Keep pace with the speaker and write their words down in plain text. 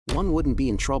One wouldn't be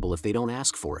in trouble if they don't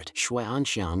ask for it. Shui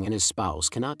Anxiang and his spouse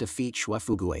cannot defeat Shui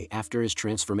Fugui after his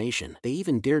transformation. They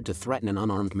even dared to threaten an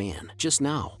unarmed man. Just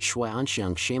now, Shui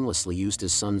Anxiang shamelessly used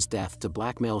his son's death to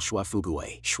blackmail Shui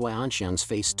Fugui. Shui Anxiang's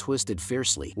face twisted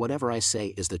fiercely. Whatever I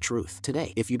say is the truth.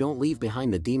 Today, if you don't leave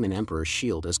behind the Demon Emperor's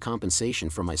shield as compensation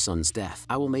for my son's death,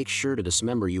 I will make sure to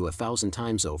dismember you 1,000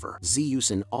 times over. Zi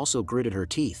Yusin also gritted her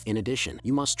teeth. In addition,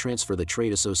 you must transfer the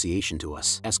trade association to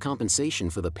us as compensation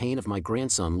for the pain of my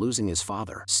grandson losing his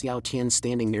father. Xiao Tian,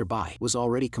 standing nearby, was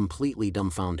already completely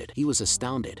dumbfounded. He was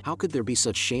astounded. How could there be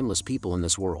such shameless people in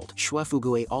this world? Shui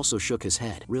Fugui also shook his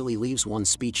head. Really leaves one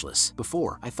speechless.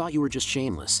 Before, I thought you were just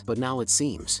shameless, but now it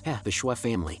seems. The Shui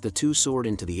family. The two soared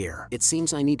into the air. It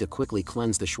seems I need to quickly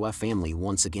cleanse the Shui family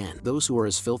once again. Those who are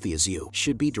as filthy as you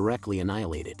should be directly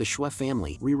annihilated. The Shui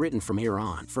family, rewritten from here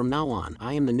on. From now on,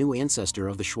 I am the new ancestor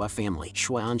of the Shui family.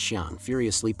 Shui Anxiang,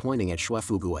 furiously pointing at Shui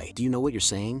Fugui. Do you know what you're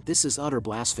saying? This is utter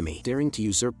blasphemy, daring to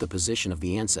usurp the position of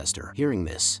the ancestor. Hearing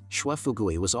this, Shui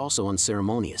Fugui was also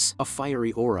unceremonious, a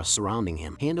fiery aura surrounding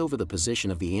him. Hand over the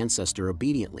position of the ancestor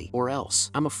obediently, or else,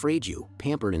 I'm afraid you,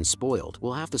 pampered and spoiled,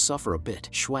 will have to suffer a bit.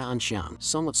 Shui Anxiang,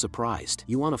 somewhat surprised.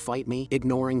 You want to fight me?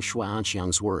 Ignoring Shui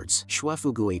Anxiang's words, Shui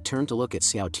Fugui turned to look at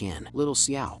Xiao Tian. Little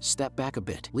Xiao, step back a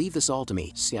bit. Leave this all to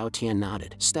me. Xiao Tian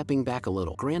nodded, stepping back a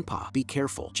little. Grandpa, be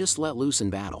careful. Just let loose in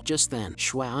battle. Just then,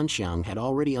 Shui Anxiang had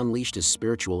already unleashed his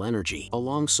spiritual energy, a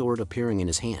long sword appearing in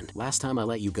his hand. Last time I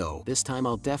let you go, this time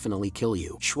I'll definitely kill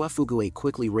you. Shui Fugui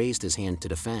quickly raised his hand to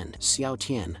defend. Xiao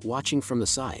Tian, watching from the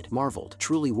side, marveled.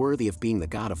 Truly worthy of being the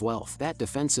god of wealth. That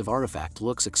defensive artifact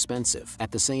looks expensive.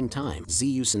 At the same time,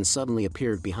 Zi Yusin suddenly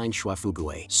appeared behind Shui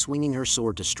Fugui, swinging her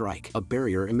sword to strike. A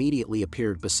barrier immediately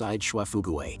appeared beside Shui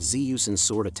Fugui. Zi Yusin's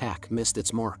sword attack missed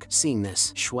its mark. Seeing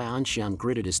this, Shui Anxiang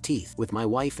gritted his teeth. With my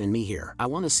wife and me here, I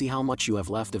want to see how much you have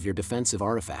left of your defensive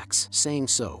artifacts. Saying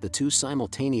so, the two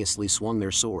simultaneously swung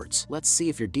their swords. Let's see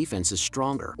if your defense is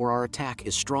stronger or our attack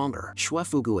is stronger. Shui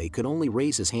Fugui could only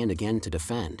raise his hand again to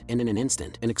defend, and in an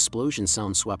instant, an explosion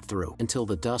sound swept through until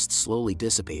the dust slowly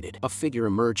dissipated. A figure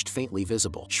emerged faintly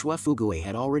visible. Shui Fugui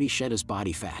had already shed his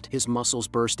body fat, his muscles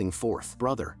bursting forth.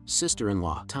 Brother,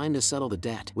 sister-in-law, time to settle the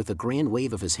debt. With a grand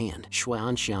wave of his hand, Shui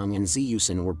Anxiang and Zi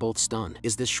Yusin were both stunned.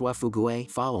 Is this Shui Fugui?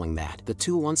 Following that, the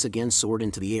two once again soared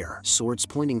into the air, swords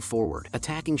pointing forward,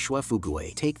 attacking Shui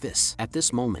Fugui. Take this. At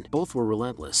this moment, both were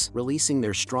relentless, releasing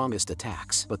their strongest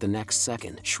attacks. But the next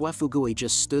second, Shui Fugui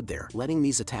just stood there, letting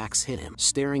these attacks hit him,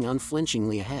 staring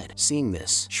unflinchingly ahead. Seeing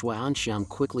this, Shui Anxiang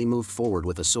quickly moved forward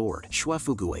with a sword. Shui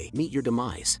Fugui, meet your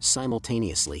demise.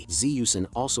 Simultaneously, Zi Yusin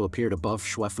also appeared above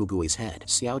Shui Fugui's head.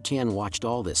 Xiao Tian watched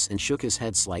all this and shook his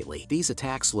head slightly. These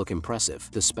attacks look impressive.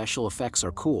 The special effects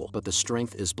are cool, but the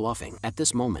strength is bluffing. At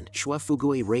this moment, Shui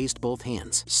Fugui raised both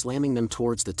hands, slamming them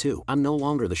towards the two. I'm no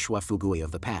longer the Shui Fugui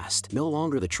of the past, no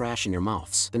longer the trash in your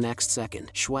mouths. The next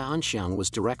second, Shui Anxiang was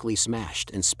directly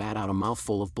smashed and spat out a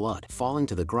mouthful of blood. Falling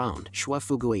to the ground, Shui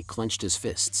Fugui clenched his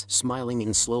fists, smiling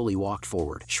and slowly walked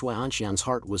forward. Shui Anxiang's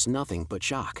heart was nothing but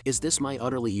shock. Is this my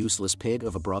utterly useless pig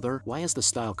of a brother? Why has the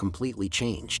style completely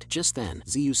changed? Just then,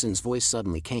 Zi Yusin's voice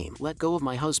suddenly came. Let go of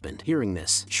my husband. Hearing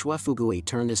this, Shui Fugui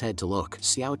turned his head to look.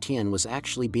 Xiao Tian was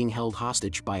actually being held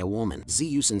hostage by a woman.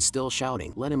 Zi Yusin still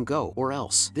shouting, let him go, or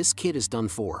else, this kid is done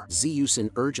for. Zi Yusin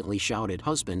urgently shouted,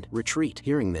 husband, retreat.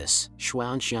 Hearing this, Shui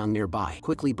Anxiang nearby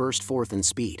quickly burst forth in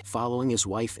speed, following his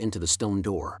wife into the stone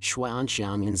door. Shui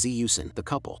Anxiang and Zi Yusin, the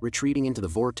couple, retreating into the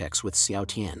vortex with Xiao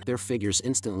Tian. Their figures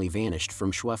instantly vanished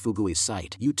from Shui Fugui's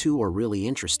sight. You two are really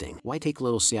interesting. Why take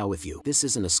little Xiao with you? This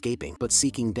isn't escaping, but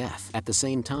seeking death. At the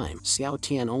same time, Xiao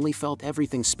Tian only felt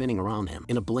everything spinning around him.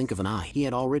 In a blink of an eye, he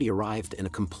had already arrived in a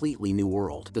completely new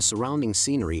world. The surrounding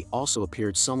scenery also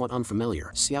appeared somewhat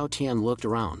unfamiliar. Xiao Tian looked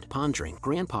around, pondering.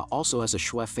 Grandpa also has a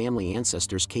Shui family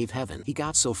ancestor's cave heaven. He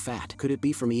got so fat. Could it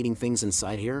be from eating things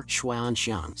inside here? Shui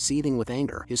Anxiang, seething with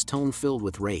anger, his tone filled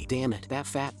with rage. Damn it, that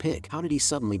fat pig. How did he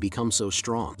suddenly become so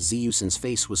strong? Zi Yusin's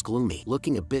face was gloomy,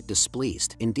 looking a bit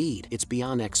displeased. Indeed, it's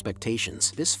beyond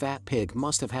expectations. This fat pig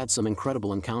must have had some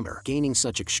incredible encounter, gaining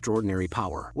such extraordinary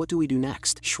power. What do we do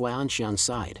next? Shui Anxiang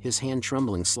sighed, his hand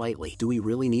trembling slightly. Do we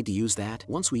really need to use that?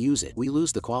 Once we use it, we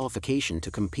lose the qualification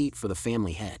to compete for the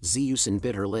family head. Zi Yusin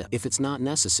bit her lip. If it's not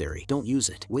necessary, don't use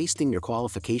it. Wasting your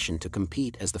qualification to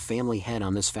compete as the family head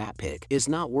on this fat pig is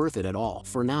not worth it at all.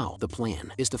 For now, the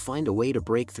plan is to find a way to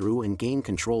break through and gain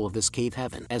control of this cave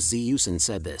heaven. As Zi Yusin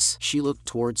said this, she looked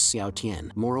towards Xiao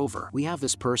Tian. Moreover, we have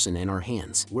this person in our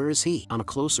hands. Where is he? On a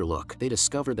closer look, they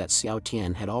discovered that Xiao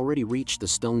Tian had already reached the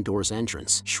stone door's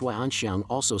entrance. Shui Anxiang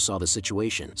also saw the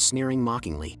situation, sneering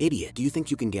mockingly. Idiot, do you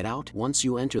think you can get out? Once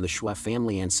you enter the Shui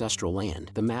family ancestral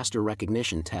land, the master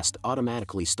recognition test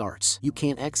automatically starts. You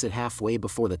can't exit makes it halfway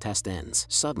before the test ends.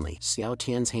 Suddenly, Xiao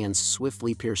Tian's hands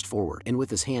swiftly pierced forward, and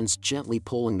with his hands gently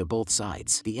pulling to both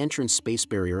sides, the entrance space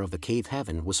barrier of the cave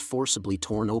heaven was forcibly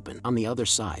torn open. On the other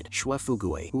side,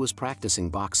 Shuefugue, who was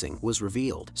practicing boxing, was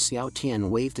revealed. Xiao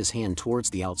Tian waved his hand towards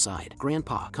the outside.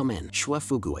 "Grandpa, come in."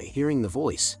 Shuefugue, hearing the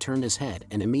voice, turned his head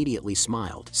and immediately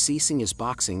smiled, ceasing his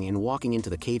boxing and walking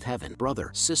into the cave heaven. "Brother,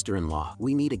 sister-in-law,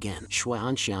 we meet again." Shui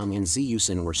Anxiang and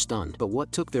Ziyusen were stunned, but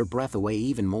what took their breath away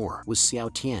even more was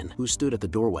Xiao Tian, who stood at the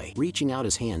doorway, reaching out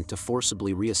his hand to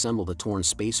forcibly reassemble the torn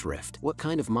space rift. "What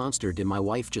kind of monster did my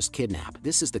wife just kidnap?"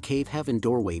 "This is the cave heaven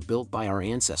doorway built by our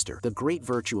ancestor, the great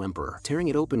Virtue Emperor," tearing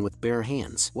it open with bare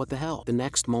hands. "What the hell?" The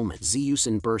next moment,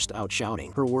 Ziyusen burst out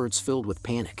shouting, her words filled with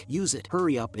panic. "Use it!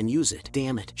 Hurry up and use it!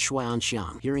 Damn it!" Shui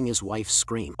Anxiang, hearing his wife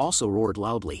scream, also roared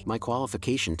loudly, "My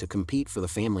qualification to compete for the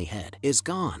family head is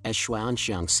gone." As Shui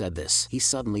Anxiang said this, he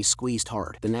suddenly squeezed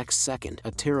hard. The next second,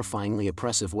 a terrifyingly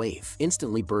oppressive wave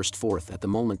instantly burst forth at the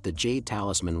moment the jade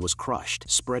talisman was crushed,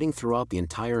 spreading throughout the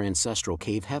entire ancestral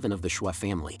cave heaven of the Shui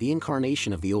family. "The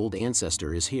incarnation of the old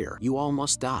ancestor is here. You all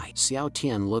must die." Xiao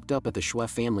Tian looked up at the Shui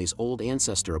family's old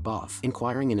ancestor above,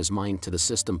 inquiring in his mind to the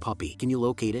system puppy, "Can you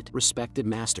locate it, respected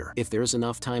master? If there is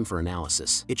enough time for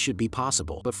analysis, it should be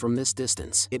possible, but from this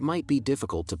distance, it might be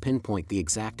difficult to pinpoint the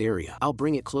exact area. I'll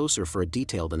bring it closer for a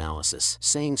detailed analysis."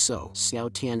 Saying so,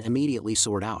 Xiao Tian immediately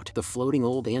soared out. The floating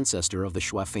old ancestor of the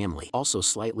Shui family also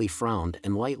slightly frowned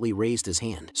and lightly raised his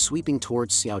hand, sweeping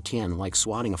towards Xiao Tian like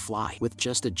swatting a fly. With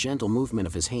just a gentle movement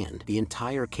of his hand, the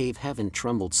entire cave heaven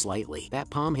trembled slightly. That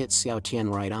palm hit Xiao Tian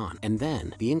right on, and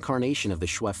then, the incarnation of the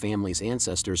Shui family's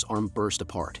ancestor's arm burst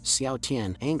apart. Xiao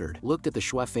Tian, angered, looked at the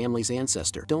Shui family's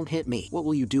ancestor. "Don't hit me. What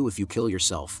will you do if you kill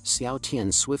yourself?" Xiao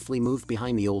Tian swiftly moved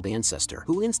behind the old ancestor,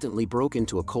 who instantly broke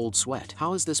into a cold sweat.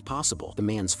 "How is this possible?" The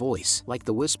man's voice, like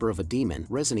the whisper of a demon,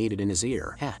 resonated in his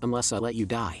ear. "Heh, unless I let you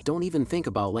die. Don't even think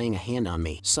about laying a hand on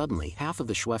me." Suddenly, half of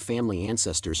the Shui family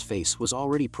ancestor's face was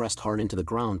already pressed hard into the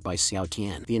ground by Xiao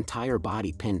Tian, the entire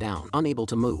body pinned down, unable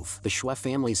to move. The Shui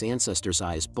family's ancestor's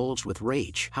eyes bulged with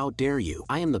rage. "How dare you?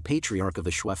 I am the patriarch of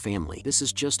the Shui family. This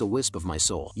is just a wisp of my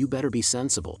soul. You better be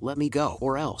sensible. Let me go,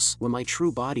 or else, when my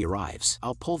true body arrives,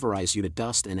 I'll pulverize you to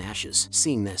dust and ashes."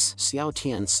 Seeing this, Xiao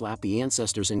Tian slapped the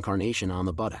ancestor's incarnation on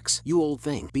the buttocks. "You old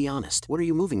thing, be honest. What are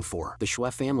you moving for?" The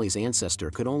Shui family's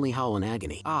ancestor could only howl in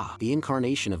agony. "Ah!" The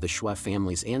incarnation of the Shui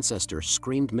family's ancestor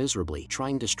screamed miserably,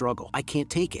 trying to struggle. "I can't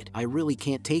take it. I really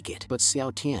can't take it." But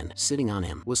Xiao Tian, sitting on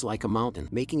him, was like a mountain,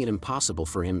 making it impossible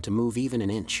for him to move even an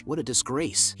inch. What a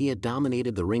disgrace! He had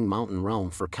dominated the Ring Mountain realm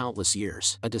for countless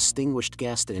years, a distinguished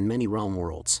guest in many realm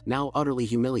worlds, now utterly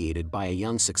humiliated by a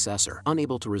young successor,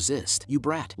 unable to resist. "You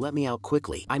brat, let me out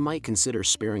quickly. I might consider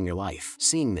sparing your life."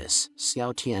 Seeing this,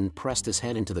 Xiao Tian pressed his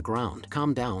head into the ground.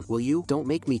 "Calm down, will you? Don't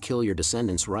make me kill your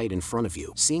descendants right in front of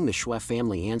you." Seeing the Shui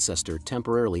family ancestor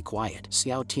temporarily quiet,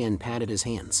 Xiao Tian patted his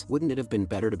hands. "Wouldn't it have been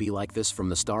better to be like this from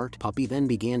the start?" Puppy then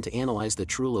began to analyze the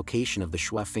true location of the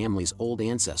Shui family's old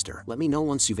ancestor. "Let me know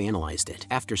once you've analyzed it."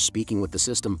 After speaking with the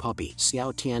system puppy,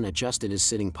 Xiao Tian adjusted his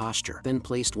sitting posture, then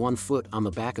placed one foot on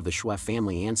the back of the Shui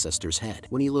family ancestor's head.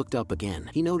 When he looked up again,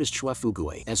 he noticed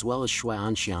Shuefugue, as well as Shui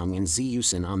Anxiang and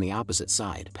Ziyusen on the opposite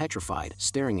side, petrified,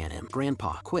 staring at him.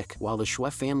 "Grandpa, quick, while the Shui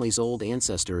family's old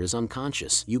ancestor is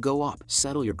unconscious, you go up,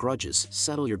 settle your grudges,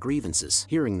 settle your grievances."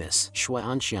 Hearing this, Shui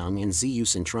Anxiang and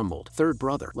Ziyusen trembled. "Third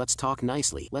brother, let's talk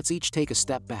nicely. Let's each take a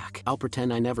step back. I'll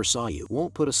pretend I never saw you.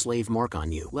 Won't put a slave mark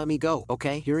on you. Let me go,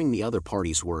 okay?" Hearing the other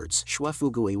party's words,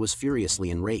 Shuefugue was furiously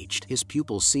enraged. His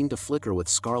pupils seemed to flicker with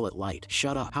scarlet light.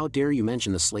 "Shut up. How dare you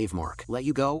mention the slave mark? Let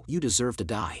you go? You deserve to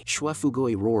die."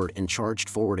 Shuefugue roared and charged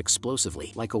forward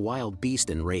explosively, like a wild beast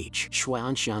in rage. Shui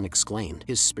Anxiang exclaimed,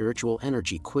 his spiritual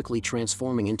energy quickly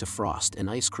transforming into frost and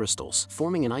ice crystals,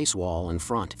 forming an ice wall in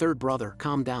front. "Third brother,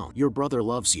 calm down. Your brother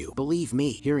loves you. Believe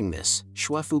me." Hearing this,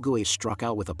 Shuefugue struck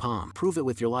out with a palm. "Prove it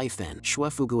with your life then."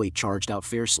 Shuefugue charged out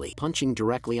fiercely, punching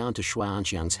directly onto Shui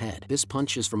Anxiang's head. "This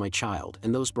punch is for my child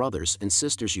and those brothers and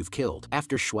sisters you've killed."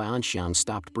 After Shui Anxiang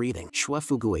stopped breathing,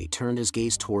 Shuefugue turned his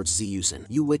gaze towards Ziyusen.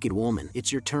 "You wicked woman,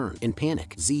 it's your turn." In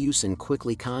panic, Ziyusen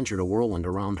quickly conjured a whirlwind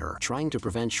around her, trying to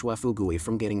prevent Shuefugue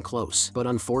from getting close. But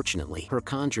unfortunately, her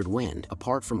conjured wind,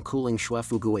 apart from cooling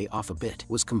Shuefugue off a bit,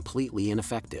 was completely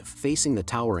ineffective. Facing the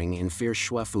towering and fierce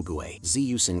Shuefugue,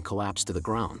 Ziyusen collapsed to the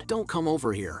ground. "Don't come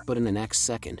over here!" But in the next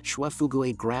second,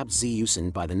 Shuefugue grabbed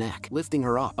Ziyusen by the neck, lifting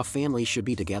her up. "A family should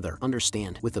be together,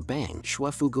 understand?" With a bang,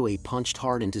 Shuefugue punched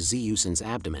hard into Ziyusen's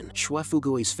abdomen.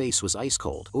 Shuefugue's face was ice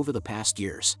cold. "Over the past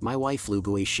years, my wife Lu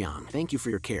Guixiang, thank you for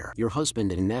your care. Your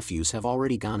husband and nephews have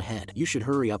already gone ahead. You should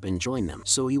hurry up and join them,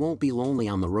 so he won't be lonely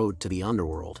on the road to the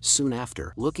underworld." Soon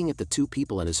after, looking at the two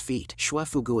people at his feet,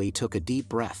 Shuefugue took a deep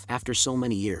breath breath. After so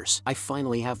many years, I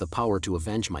finally have the power to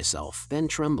avenge myself. Then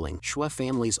trembling, Shui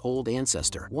family's old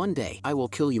ancestor. One day, I will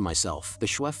kill you myself. The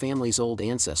Shui family's old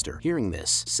ancestor, hearing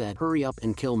this, said, hurry up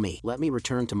and kill me. Let me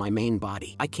return to my main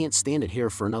body. I can't stand it here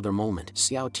for another moment.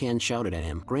 Xiao Tian shouted at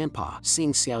him. Grandpa,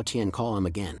 seeing Xiao Tian call him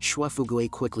again, Shui Fugui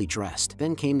quickly dressed,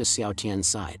 then came to Xiao Tian's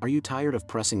side. Are you tired of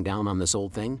pressing down on this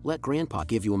old thing? Let Grandpa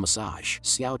give you a massage.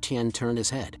 Xiao Tian turned his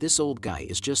head. This old guy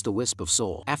is just a wisp of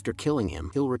soul. After killing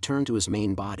him, he'll return to his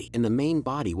main body, and the main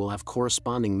body will have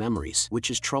corresponding memories, which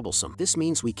is troublesome. This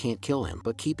means we can't kill him,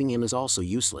 but keeping him is also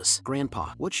useless.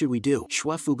 Grandpa, what should we do?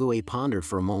 Shui Fugui pondered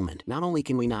for a moment. Not only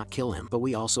can we not kill him, but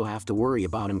we also have to worry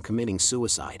about him committing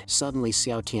suicide. Suddenly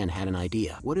Xiao Tian had an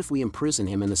idea. What if we imprison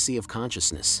him in the Sea of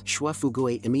Consciousness? Shui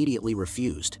Fugui immediately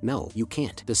refused. No, you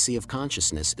can't. The Sea of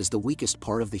Consciousness is the weakest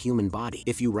part of the human body.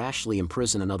 If you rashly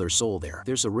imprison another soul there,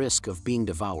 there's a risk of being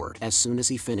devoured. As soon as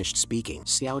he finished speaking,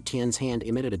 Xiao Tian's hand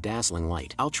emitted a dazzling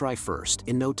light. I'll try first.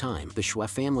 In no time, the Shui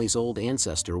family's old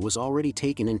ancestor was already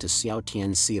taken into Xiao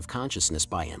Tian's Sea of Consciousness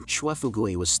by him. Shui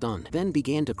Fugui was stunned, then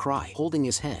began to cry, holding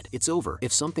his head. It's over.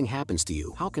 If something happens to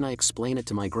you, how can I explain it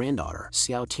to my granddaughter?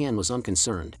 Xiao Tian was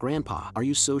unconcerned. Grandpa, are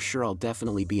you so sure I'll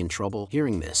definitely be in trouble?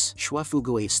 Hearing this, Shui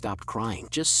Fugui stopped crying,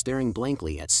 just staring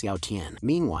blankly at Xiao Tian.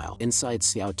 Meanwhile, inside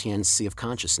Xiao Tian's Sea of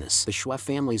Consciousness, the Shui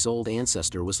family's old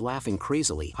ancestor was laughing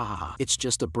crazily. Ha ha ha, it's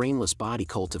just a brainless body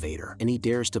cultivator, and he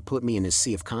dares to put me in his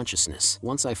Sea of Consciousness.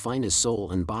 Once I find his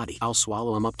soul and body, I'll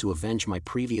swallow him up to avenge my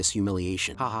previous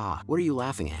humiliation. Ha ha ha, what are you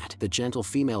laughing at? The gentle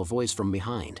female voice from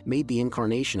behind made the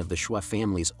incarnation of the Shui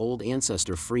family's old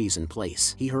ancestor freeze in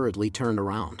place. He hurriedly turned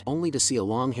around, only to see a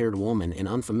long-haired woman in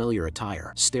unfamiliar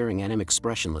attire, staring at him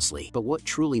expressionlessly. But what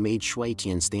truly made Shui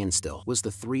Tian stand still was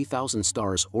the 3,000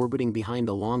 stars orbiting behind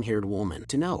the long-haired woman.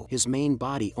 To know, his main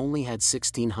body only had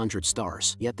 1,600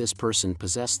 stars, yet this person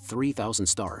possessed 3,000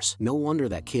 stars. No wonder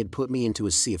that kid put me into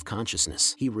his Sea of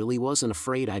Consciousness. He really wasn't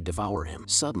afraid I'd devour him.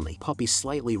 Suddenly, Puppy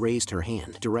slightly raised her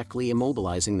hand, directly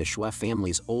immobilizing the Shui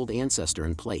family's old ancestor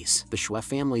in place. The Shui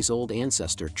family's old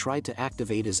ancestor tried to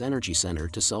activate his energy center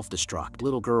to self-destruct.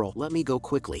 Little girl, let me go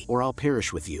quickly, or I'll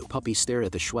perish with you. Puppy stared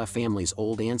at the Shui family's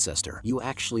old ancestor. You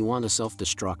actually want to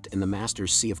self-destruct in the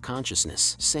Master's Sea of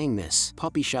Consciousness? Saying this,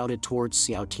 Puppy shouted towards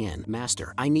Xiao Tian.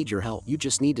 Master, I need your help. You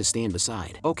just need to stand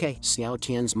aside. Okay. Xiao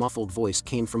Tian's muffled voice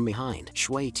came from behind.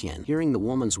 Shui Tian, hearing the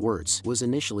woman's words, was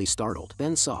initially startled,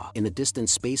 then saw, in the distant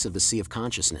space of the Sea of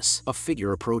Consciousness, a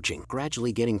figure approaching,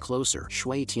 gradually getting closer.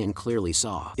 Shui Tian clearly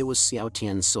saw it was Xiao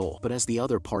Tian's soul, but as the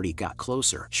other party got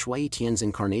closer, Shui Tian's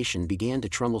incarnation began to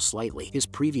tremble slightly. His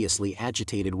previously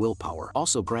agitated willpower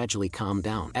also gradually calmed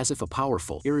down, as if a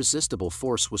powerful, irresistible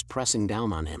force was pressing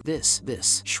down on him. This.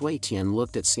 Shui Tian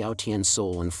looked at Xiao Tian's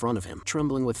soul in front of him,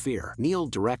 trembling with fear,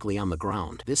 kneeled directly on the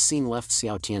ground. This scene left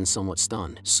Xiao Tian somewhat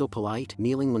stunned. So polite,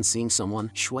 kneeling when seeing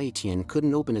someone. Shui Tian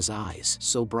couldn't open his eyes.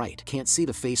 So bright, can't see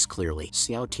the face clearly.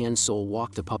 Xiao Tian's soul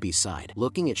walked to Puppy's side,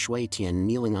 looking at Shui Tian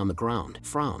kneeling on the ground,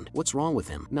 frowned. What's wrong with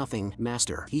him? Nothing,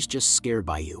 Master. He's just scared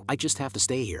by you. I just have to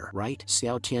stay here, right?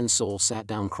 Xiao Tian's soul sat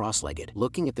down cross-legged,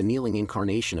 looking at the kneeling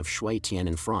incarnation of Shui Tian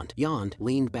in front, yawned,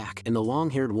 leaned back, and the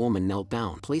long-haired woman knelt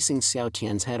down, placing Xiao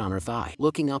Tian's head on her thigh,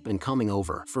 looking up and coming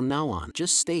over. From now on,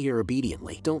 just stay here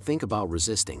obediently. Don't think about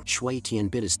resisting. Shui Tian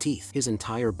bit his teeth. His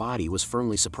entire body was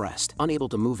firmly suppressed, unable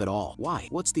to move at all. Why?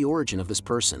 What's the origin of this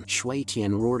person? Shui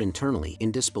Tian roared internally,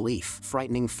 in disbelief.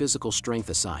 Frightening physical strength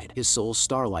aside, his soul's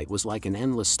starlight was like an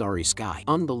endless starry sky.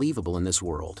 Unbelievable in this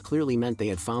world. Clearly meant they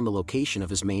had found the location of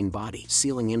his main body,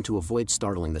 sealing him to avoid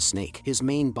startling the snake. His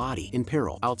main body, in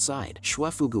peril. Outside, Shui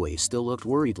Fugui still looked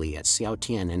worriedly at Xiao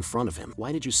Tian in front of him.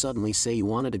 Why did you suddenly say you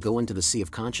wanted to go into the Sea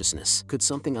of Consciousness? Could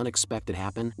something unexpected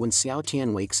happen? When Xiao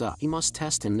Tian wakes up, he must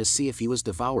test him to see if he was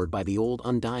devoured by the old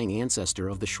undying ancestor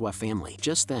of the Shui family.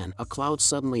 Just then, a cloud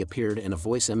suddenly appeared and a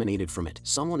voice emanated from it.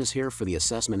 Someone is here for the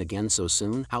assessment again so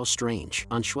soon? How strange.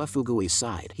 On Shui Fugui's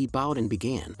side, he bowed and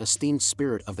began. Esteemed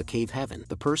spirit of the cave heaven,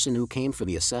 the person who came for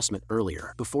the assessment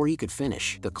earlier. Before he could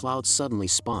finish, the cloud suddenly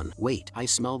spun. Wait, I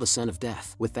smell the scent of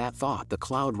death. With that thought, the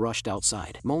cloud rushed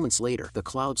outside. Moments later, the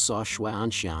cloud saw Shui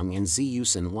Anxiang and Zi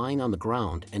Yusen lying on the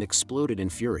ground and exploded in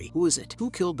fury. Who is it? Who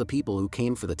killed the people who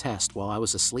came for the test while I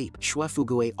was asleep? Shui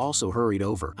Fugui also hurried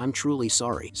over. I'm truly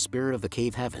sorry, spirit of the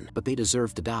cave heaven, but they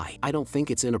deserve to die. I don't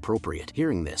think it's inappropriate.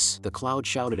 Hearing this, the cloud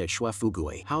shouted at Shui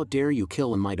Fugui. How dare you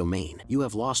kill in my domain? You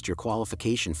have lost your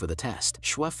qualification for the test.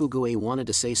 Shui Fugui wanted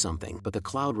to say something, but the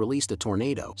cloud released a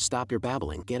tornado. Stop your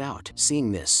babbling. Get out.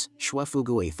 Seeing this, Shui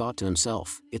Fugui thought to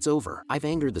himself, it's over. I've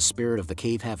angered the spirit of the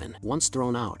cave heaven. Once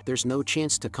thrown out, there's no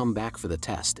chance to come back for the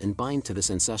test and bind to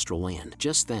this ancestral land.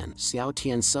 Just then, Xiao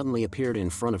Tian suddenly appeared in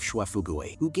front of Shui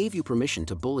Fugui. Who gave you permission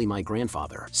to bully my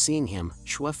grandfather? Seeing him,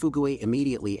 Shui Fugui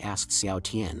immediately asked Xiao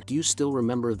Tian, do you still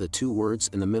remember the 2 words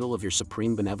in the middle of your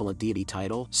supreme benevolent deity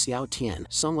title? Xiao Tian,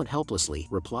 somewhat helplessly,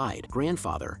 replied,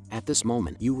 Grandfather, at this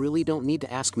moment you really don't need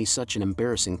to ask me such an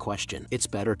embarrassing question. It's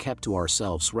better kept to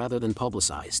ourselves rather than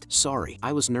publicized. Sorry,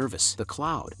 I was nervous. The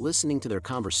cloud, listening to their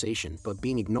conversation but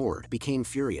being ignored, became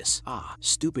furious. Ah,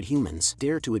 stupid humans,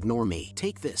 dare to ignore me.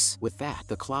 Take this. With that,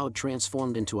 the cloud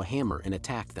transformed into a hammer and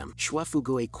attacked them.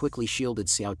 Fugui quickly shielded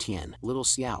Xiao Tian. Little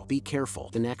Xiao, be careful.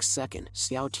 The next second,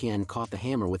 Xiao Tian caught the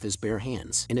hammer with his bare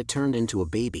hands, and it turned into a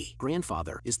baby.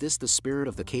 Grandfather, is this the spirit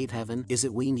of the cave heaven? Is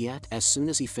it weaned yet? As soon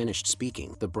as he finished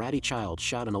speaking, the bratty child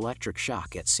shot an electric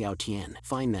shock at Xiao Tian.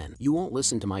 Fine then, you won't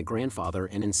listen to my grandfather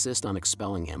and insist on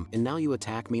expelling him, and now you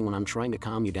attack me when I'm trying to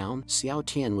calm you down? Xiao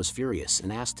Tian was furious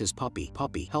and asked his puppy,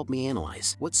 help me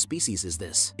analyze. What species is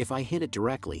this? If I hit it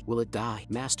directly, will it die?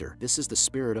 Master, this is the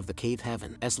spirit of the cave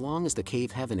heaven. As long as the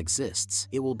cave heaven exists,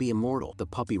 it will be immortal, the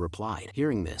puppy replied.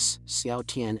 Hearing this, Xiao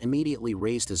Tian immediately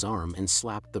raised his arm and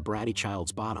slapped the bratty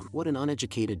child's bottom. What an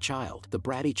uneducated child. The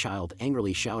bratty child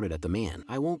angrily shouted at the man,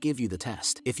 I won't give you the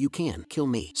test. If you can, kill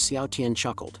me. Xiao Tian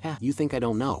chuckled. Ha, you think I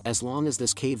don't know? As long as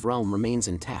this cave realm remains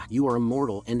intact, you are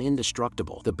immortal and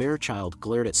indestructible. The bear child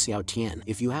glared at Xiao Tian.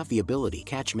 If you have the ability,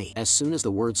 catch me. As soon as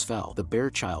the words fell, the bear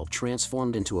child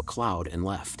transformed into a cloud and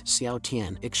left. Xiao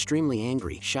Tian, extremely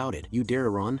angry, shouted, you dare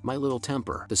run? My little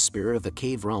temper. The spirit of the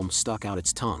cave realm stuck out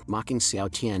its tongue, mocking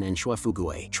Xiao Tian and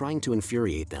Fugui, trying to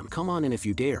infuriate them. Come on in if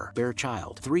you dare, bear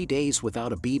child. 3 days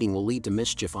without a beating will lead to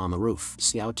mischief on the roof.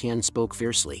 Xiao Tian spoke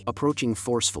fiercely, approaching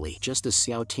forcefully. Just as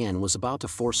Xiao Tian was about to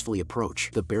forcefully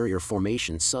approach, the barrier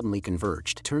formation suddenly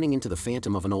converged, turning into the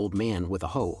phantom of an old man with a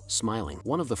hoe, smiling.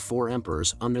 One of the 4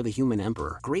 emperors under the human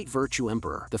emperor, Great Virtue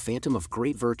Emperor. The phantom of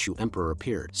Great Virtue Emperor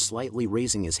appeared, slightly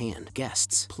raising his hand.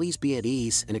 Guests, please be at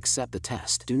ease and accept the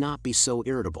test. Do not be so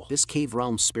irritable. This cave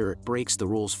realm spirit breaks the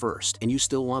rules first, and you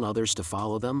still want others to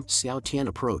follow them? Xiao Tian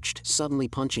approached, suddenly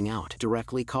punching out,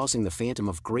 directly causing the phantom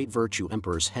of Great Virtue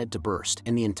Emperor's head to burst,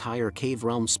 and the entire cave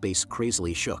realm space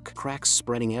crazily shook, cracks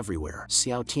spreading everywhere.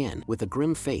 Xiao Tian, with a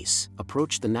grim face,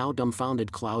 approached the now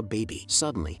dumbfounded cloud baby.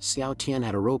 Suddenly, Xiao Tian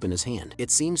had a rope in his hand.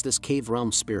 It seems this cave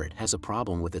realm spirit has a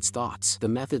problem with its thoughts. The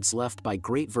methods left by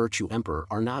Great Virtue Emperor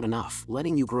are not enough,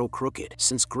 letting you grow crooked.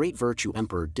 Since Great Virtue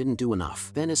Emperor didn't do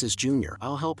enough, then as his junior,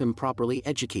 I'll help him properly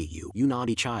educate you, you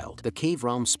naughty child. The cave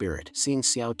realm spirit, seeing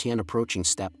Xiao Tian approaching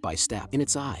step by step, in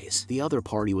its eyes, the other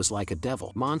party was like a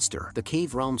devil monster. The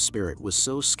cave realm spirit was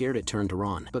so scared it turned to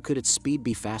run, but could its speed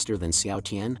be faster than Xiao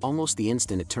Tian? Almost the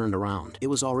instant it turned around, it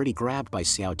was already grabbed by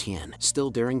Xiao Tian. Still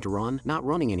daring to run? Not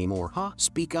running anymore, huh?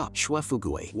 Speak up.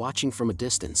 Fugui, watching from a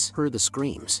distance, heard the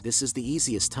screams. This is the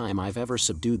easiest time I've ever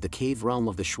subdued the cave realm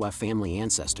of the Shui family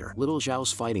ancestor. Little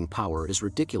Zhao's fighting power is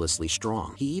ridiculously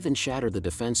strong. He even shattered the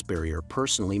defense barrier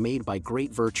personally made by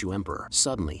Great Virtue Emperor.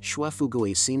 Suddenly,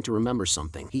 Fugui seemed to remember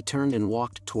something. He turned and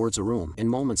walked towards a room, and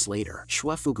moments later,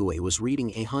 Fugui was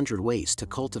reading 100 Ways to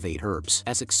Cultivate Herbs.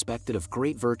 As expected of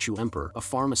Great Virtue Emperor, a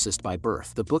pharmacist by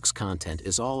birth, the book's content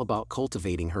is all about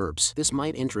cultivating herbs. This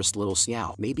might interest little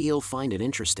Xiao. Maybe he'll find it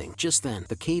interesting. Just then,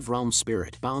 the cave realm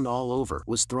spirit, bound all over,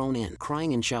 was thrown in,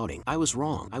 crying and shouting, I was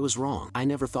wrong. I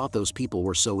never thought those people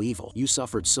were so evil. You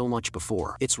suffered so much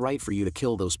before. It's right for you to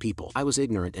kill those people. I was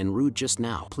ignorant and rude just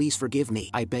now. Please forgive me.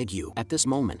 I beg you. At this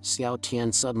moment, Xiao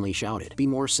Tian suddenly shouted, be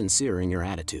more sincere in your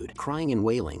attitude. Crying and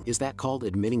wailing, is that called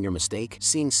admitting your mistake?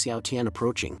 Seeing Xiao Tian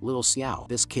approaching, little Xiao,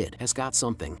 this kid has got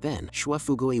something. Then,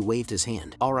 Fugui waved his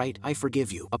hand. Alright, I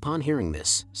forgive you. Upon hearing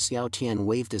this, Xiao Tian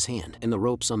waved his hand, and the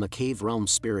ropes on the cave realm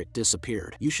spirit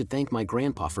disappeared. You should thank my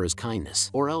grandpa for his kindness,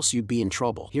 or else you'd be in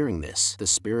trouble. Hearing this, the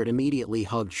spirit immediately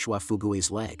hugged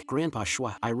Fugui's leg. Grandpa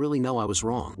Shui, I really know I was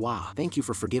wrong. Wow, thank you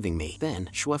for forgiving me. Then,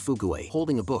 Fugui,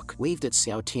 holding a book, waved at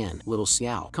Xiao Tian. Little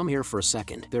Xiao, come here for a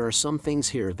second. There are some things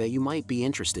here that you might be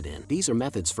interested in. These are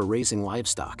methods for raising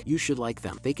livestock. You should like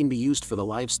them. They can be used for the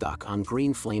livestock on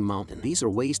Green Flame Mountain. These are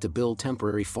ways to build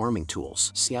temporary farming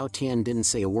tools. Xiao Tian didn't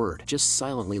say a word, just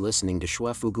silently listening to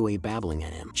Fugui babbling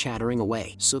at him, chattering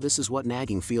away. So this is what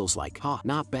nagging feels like. Ha,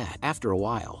 not bad. After a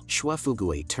while,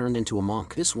 Fugui turned into a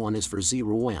monk. This one is for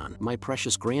Ziruan. My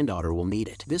precious granddaughter will need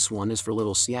it. This one is for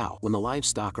little Xiao. When the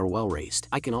livestock are well raised,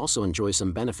 I can also enjoy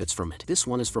some benefits from it. This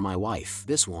one is for my wife.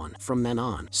 This one. From then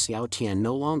on, Xiao Tian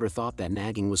no longer thought that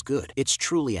nagging was good. It's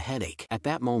truly a headache. At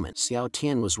that moment, Xiao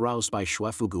Tian was roused by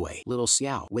Fugui. Little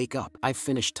Xiao, wake up. I've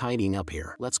finished tidying up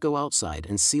here. Let's go outside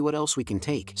and see what else we can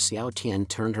take. Xiao Tian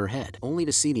turned her head, only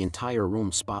to see the entire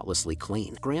room spotlessly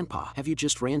clean. Grandpa, have you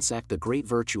just ransacked the Great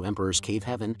Virtue Emperor's cave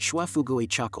heaven? Fugui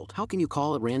chuckled. How can you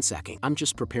call it ransacking? I'm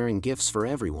just preparing gifts for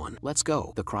everyone. Let's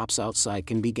go. The crops outside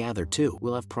can be gathered too.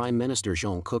 We'll have Prime Minister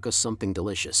Zhong cook us something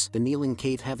delicious. The kneeling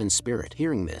cave heaven spirit,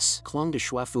 hearing this, clung to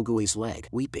Shwafugue's leg,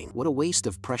 weeping. What a waste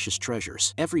of precious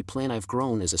treasures. Every plant I've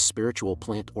grown is a spiritual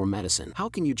plant or medicine. How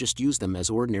can you just use them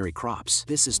as ordinary crops?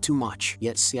 This is too much.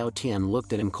 Yet Xiao Tian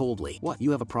looked at him coldly. What,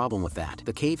 you have a problem with that?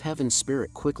 The cave heaven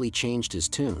spirit quickly changed his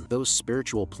tune. Those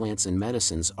spiritual plants and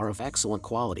medicines are of excellent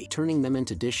quality. Turning them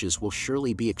into dishes will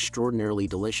surely be extraordinarily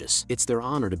delicious. It's their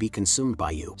honor to be consumed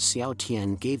by you. Xiao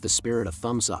Tian gave the spirit a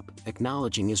thumbs up,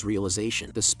 acknowledging his realization.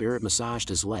 The spirit massaged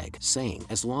his leg, saying,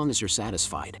 as long as you're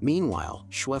satisfied. Meanwhile,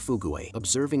 Shwafugue,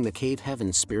 observing the cave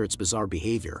heaven spirit's bizarre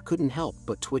behavior, couldn't help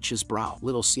but twitch his brow.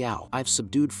 Little Xiao, I've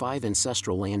subdued 5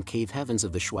 ancestral land cave heavens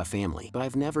of the Shua family, but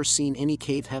I've never seen any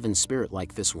cave heaven spirit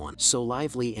like this one. So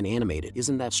lively and animated,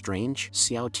 isn't that strange?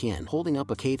 Xiao Tian, holding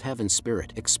up a cave heaven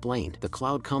spirit, explained, the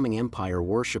Cloud-Coming Empire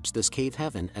worships this cave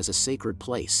heaven as a sacred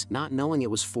place, not knowing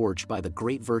it was forged by the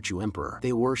great Virtue Emperor.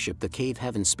 They worship the cave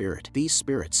heaven spirit. These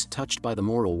spirits, touched by the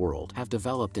mortal world, have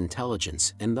developed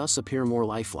intelligence and thus appear more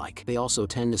lifelike. They also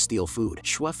tend to steal food.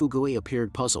 Shwafugue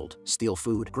appeared puzzled. Steal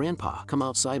food? Grandpa, come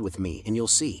outside with me and you'll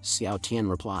see, Xiao Tian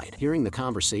replied. Hearing the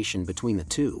conversation between the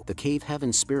two, the cave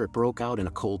heaven spirit broke out in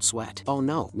a cold sweat. Oh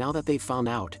no, now that they've found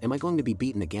out, am I going to be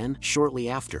beaten again? Shortly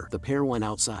after, the pair went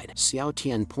outside. Xiao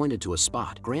Tian pointed to a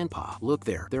spot. Grandpa, look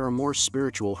there are more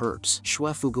spiritual herbs.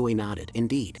 Shwafugue nodded.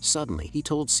 Indeed. Suddenly, he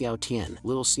told Xiao Tian,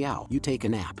 little Xiao, you take a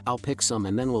nap. I'll pick some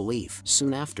and then we'll leave.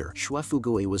 Soon after,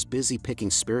 Shwafugue was busy picking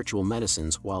spiritual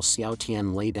medicines while Xiao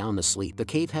Tian lay down to sleep. The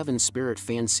cave heaven spirit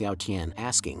fanned Xiao Tian,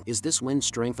 asking, is this wind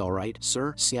strength alright,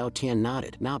 sir? Xiao Tian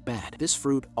nodded. Not bad. This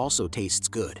fruit also tastes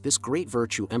good. This great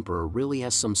Virtue Emperor really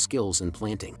has some skills in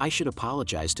planting. I should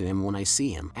apologize to him when I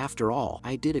see him. After all,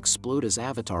 I did explode his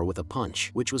avatar with a punch,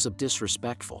 which was a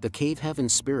disrespectful. The cave heaven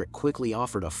spirit quickly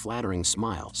offered a flattering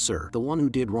smile. Sir, the one who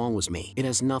did wrong was me. It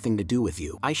has nothing to do with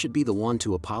you. I should be the one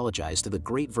to apologize to the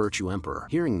great Virtue Emperor.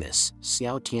 Hearing this,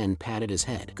 Xiao Tian patted his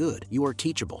head. Good, you are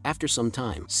teachable. After some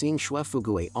time, seeing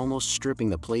Shwafugue almost stripping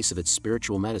the place of its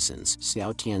spiritual medicines,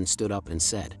 Xiao Tian stood up and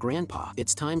said, Grandpa,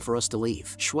 it's time for us to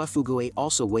leave. Shwafugue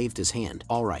also waved his hand.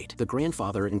 Alright. The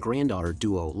grandfather and granddaughter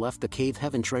duo left the cave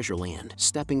heaven treasure land.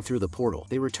 Stepping through the portal,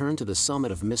 they returned to the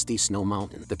summit of Misty Snow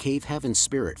Mountain. The cave heaven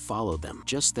spirit followed them.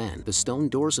 Just then, the stone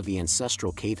doors of the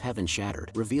ancestral cave heaven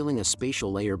shattered, revealing a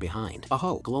spatial layer behind. A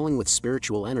hoe, glowing with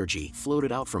spiritual energy,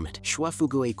 floated out from it.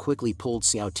 Shwafugue quickly pulled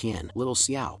Xiao Tian. Little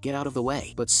Xiao, get out of the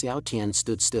way. But Xiao Tian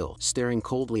stood still, staring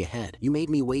coldly ahead. You made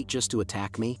me wait just to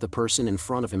attack me? The person in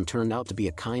front of him turned out to be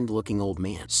a kind-looking old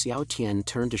man. Xiao Tian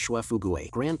turned to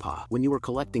Shwafugue. Grandpa, when you were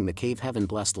collecting the cave heaven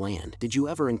blessed land, did you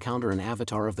ever encounter an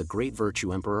avatar of the great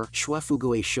Virtue Emperor?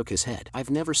 Shwafugue shook his head. I've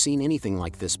never seen anything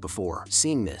like this before.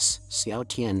 Seeing this, Xiao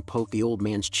Tian poked the old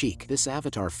man's cheek. This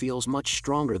avatar feels much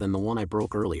stronger than the one I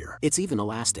broke earlier. It's even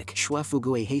elastic.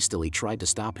 Shwafugue hastily tried to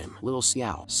stop him. Little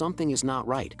Xiao, something is not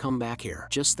right. Come back here.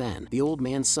 Just then, the old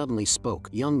man suddenly spoke.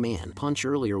 Young man, punch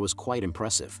earlier was quite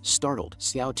impressive. Startled,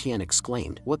 Xiao Tian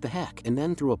exclaimed, what the heck? And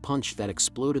then threw a punch that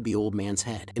exploded the old man's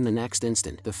head. In the next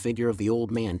instant, the figure of the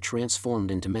old man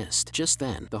transformed into mist. Just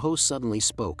then, the host suddenly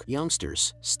spoke.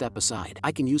 Youngsters, step aside.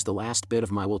 I can use the last bit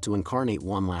of my will to incarnate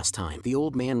one last time. The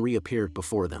old man reappeared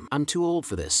before them. I'm too old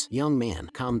for this. Young man,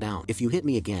 calm down. If you hit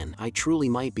me again, I truly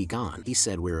might be gone, he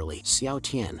said wearily. Xiao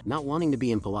Tian, not wanting to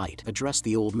be impolite, addressed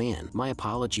the old man. My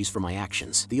apologies for my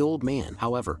actions. The old man,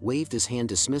 however, waved his hand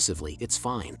dismissively. It's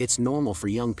fine. It's normal for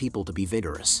young people to be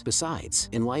vigorous. Besides,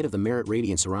 in light of the merit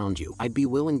radiance around you, I'd be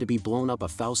willing to be blown up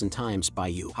 1,000 times by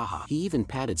you. Haha. He even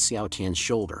patted Xiao Tian's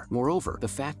shoulder. Moreover, the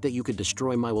fact that you could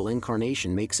destroy my will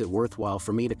incarnation makes it worthwhile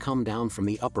for me to come down from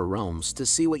the upper realms to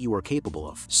see what you are capable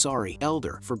of. Sorry,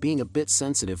 elder, for being a bit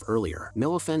sensitive earlier.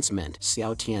 No offense meant,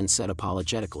 Xiao Tian said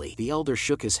apologetically. The elder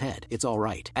shook his head. It's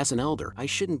alright. As an elder, I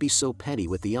shouldn't be so petty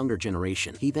with the younger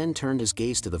generation. He then turned his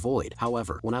gaze to the void.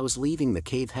 However, when I was leaving the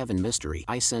cave heaven mystery,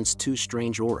 I sensed two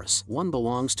strange auras. One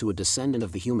belongs to a descendant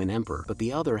of the human emperor, but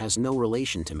the other has no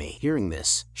relation to me. Hearing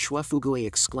this, Shwafugue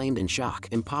exclaimed in shock.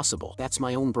 Impossible. That's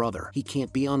my own brother. He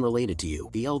can't be unrelated to you.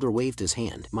 The elder waved his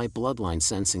hand. My bloodline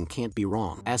sensing can't be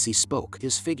wrong. As he spoke,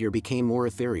 his figure became more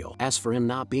ethereal. As for him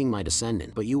not being my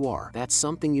descendant, but you are, that's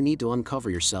something you need to uncover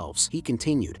yourselves. He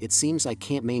continued. It seems I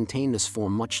can't maintain this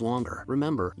form much longer.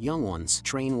 Remember, young ones,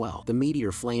 train well. The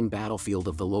meteor flame battlefield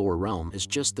of the lower realm is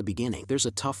just the beginning. There's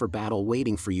a tougher battle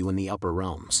waiting for you in the upper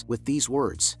realms. With these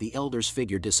words, the elder's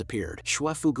figure disappeared.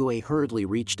 Shwafugue hurriedly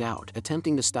reached out,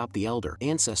 attempting to stop the elder.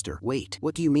 Ancestor, wait,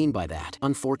 what do you mean by that?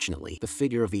 Unfortunately, the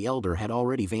figure of the elder had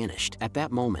already vanished. At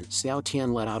that moment, Xiao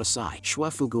Tian let out a sigh.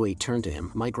 Shwafugue turned to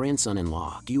him. My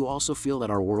grandson-in-law, do you also feel that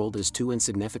our world is too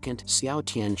insignificant? Xiao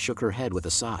Tian shook her head with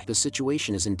a sigh. The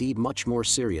situation is indeed much more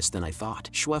serious than I thought.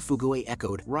 Shwafugue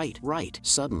echoed, right.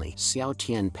 Suddenly, Xiao Xiao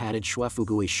Tian patted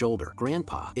Shuefugui's shoulder.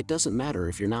 Grandpa, it doesn't matter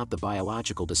if you're not the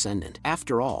biological descendant.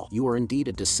 After all, you are indeed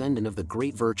a descendant of the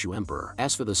great virtue emperor.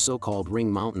 As for the so-called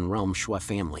Ring Mountain Realm Shue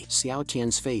family, Xiao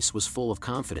Tian's face was full of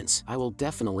confidence. I will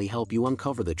definitely help you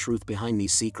uncover the truth behind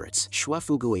these secrets.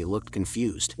 Shuefugui looked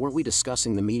confused. Weren't we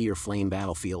discussing the meteor flame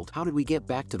battlefield? How did we get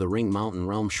back to the Ring Mountain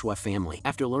Realm Shue family?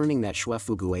 After learning that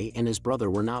Shuefugui and his brother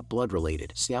were not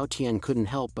blood-related, Xiao Tian couldn't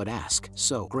help but ask,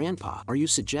 "So, Grandpa, are you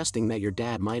suggesting that your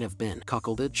dad might have been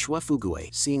cuckolded?" Shuefugui,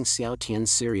 seeing Xiao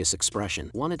Tian's serious expression,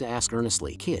 wanted to ask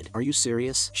earnestly, "Kid, are you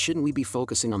serious? Shouldn't we be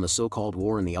focusing on the so-called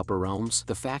war in the upper realms?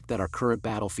 The fact that our current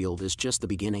battlefield is just the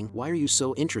beginning? Why are you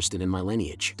so interested in my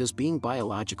lineage? Does being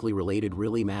biologically related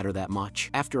really matter that much?"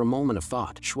 After a moment of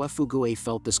thought, Shuefugui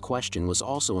felt this question was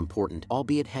also important,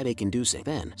 albeit headache-inducing.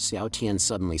 Then, Xiao Tian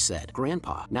suddenly said,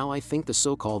 "Grandpa, now I think the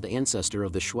so-called ancestor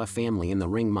of the Shue family in the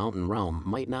Ring Mountain Realm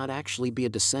might not actually be a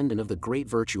descendant of the great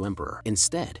virtue emperor.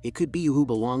 Instead, it could be you who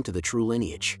belong to the true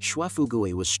lineage."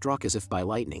 Shuefugui was struck as if by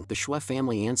lightning. The Shue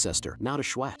family ancestor, not a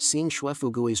Shue. Seeing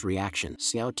Shuefugui's reaction,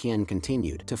 Xiao Tian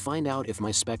continued, "To find out if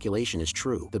my speculation is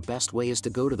true, the best way is to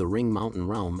go to the Ring Mountain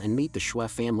Realm and meet the Shue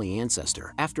family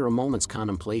ancestor." After a moment's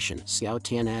contemplation, Xiao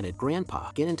Tian added,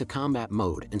 "Grandpa, get into combat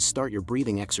mode and start your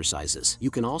breathing exercises. You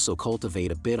can also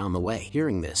cultivate a bit on the way."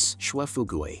 Hearing this,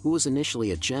 Shuefugui, who was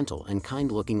initially a gentle and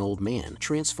kind-looking old man,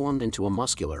 transformed into a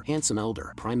muscular, handsome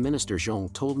elder. "Prime Minister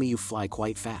Zhong told me you fly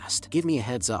quite fast. Give me a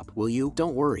heads up, will you?"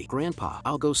 "Don't worry, Grandpa,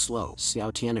 I'll go slow,"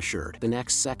 Xiao Tian assured. The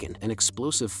next second, an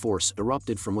explosive force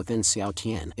erupted from within Xiao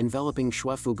Tian, enveloping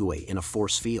Shuefugui in a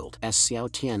force field. As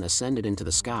Xiao Tian ascended into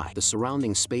the sky, the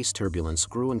surrounding space turbulence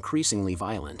grew increasingly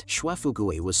violent.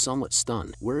 Shuefugui was somewhat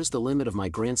stunned. Where is the limit of my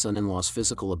grandson-in-law's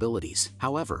physical abilities?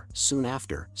 However, soon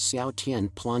after, Xiao Tian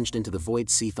plunged into the Void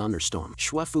Sea thunderstorm.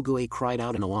 Shuefugui cried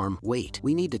out in alarm, "Wait,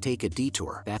 we need to take a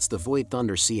detour. That's the Void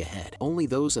Thunder Sea ahead. Only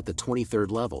those at the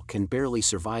 23rd level can barely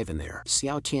survive in there."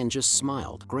 Xiao Tian just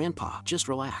smiled. "Grandpa, just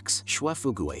relax."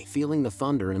 Shuefugui, feeling the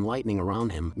thunder and lightning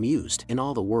around him, mused, "In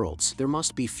all the worlds, there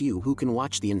must be few who can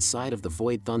watch the inside of the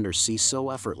Void Thunder Sea so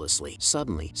effortlessly."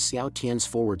 Suddenly, Xiao Tian's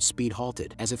forward speed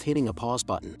halted, as if hitting a pause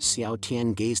button. Xiao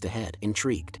Tian gazed ahead,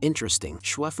 intrigued. "Interesting."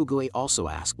 Shuefugui also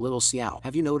asked, "Little Xiao,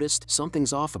 have you noticed?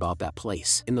 Something's off about that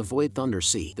place." In the Void Thunder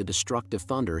Sea, the destructive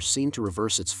thunder seemed to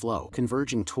reverse its flow,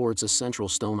 converging towards a central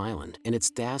stone island, and its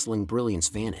dazzling brilliance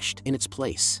vanished. In its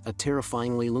place, a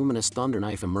terrifyingly luminous thunder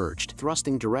knife emerged,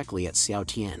 thrusting directly at Xiao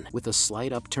Tian. With a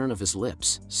slight upturn of his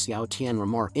lips, Xiao Tian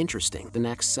remarked, "Interesting." The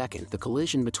next second, the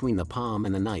collision between the palm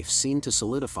and the knife seemed to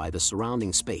solidify the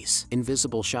surrounding space.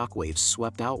 Invisible shockwaves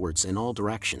swept outwards in all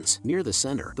directions. Near the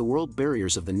center, the world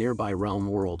barriers of the nearby realm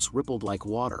worlds rippled like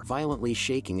water, violently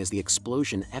shaking as the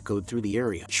explosion echoed through the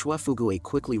area. Shuefugui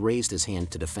quickly raised his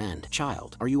hand to defend.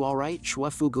 "Child, are you alright?"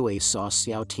 Shuefugui saw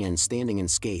Xiao Tian standing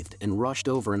unscathed and rushed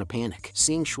over in a panic.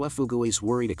 Seeing Shuefugui's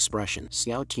worried expression,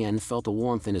 Xiao Tian felt a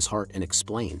warmth in his heart and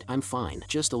explained, "I'm fine,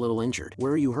 just a little injured."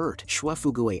 "Where are you hurt?"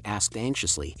 Shuefugui asked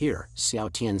anxiously. "Here,"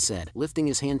 Xiao Tian said, lifting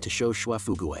his hand to show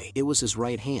Shuefugui. It was his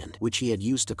right hand, which he had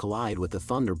used to collide with the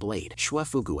thunder blade.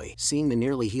 Shuefugui, seeing the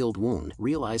nearly healed wound,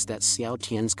 realized that Xiao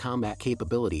Tian's combat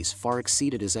capabilities far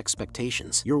exceeded his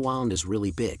expectations. "Your wound is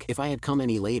really big. If I had come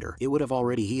any later, it would have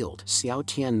already healed." Xiao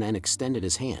Tian then extended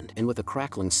his hand, and with a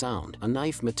crackling sound, a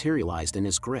knife materialized in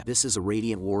his grip. "This is a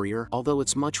Radiant Warrior? Although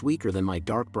it's much weaker than my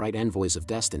dark bright envoys of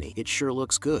destiny, it sure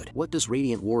looks good." "What does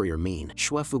Radiant Warrior mean?"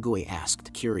 Shuefugui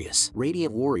asked, curious.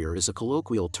 "Radiant Warrior is a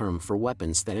colloquial term for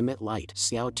weapons that emit light,"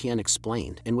 Xiao Tian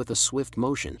explained, and with a swift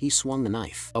motion, he swung the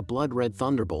knife. A blood-red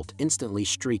thunderbolt instantly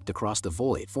streaked across the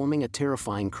void, forming a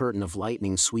terrifying curtain of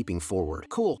lightning sweeping forward.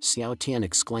 "Cool!" Xiao Tian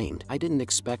exclaimed. "I didn't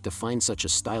expect to find such a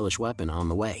stylish weapon on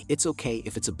the way. It's okay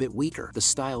if it's a bit weaker. The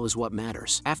style is what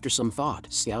matters." After some thought,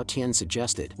 Xiao Tian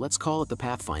suggested, "Let's call it the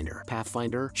Pathfinder."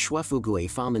 Pathfinder? Shuefugui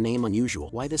found the name unusual.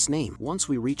 "Why this name? Once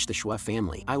we reach the Shue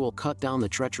family, I will cut down the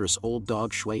treacherous old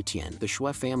dog Shui Tian, the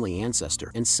Shue family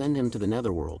ancestor, and send him to the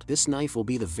netherworld. This knife will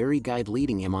be the very guide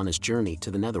leading him on his journey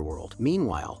to the netherworld."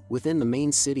 Meanwhile, within the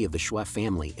main city of the Shue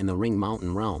family in the Ring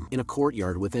Mountain Realm, in a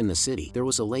courtyard within the city, there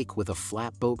was a lake with a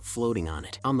flat boat floating on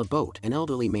it. On the boat, an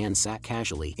elderly man sat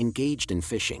casually, engaged in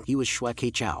fishing. He was Shue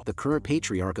Keichao, the current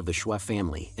patriarch of the Shue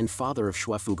family and father of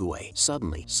Shuefugui.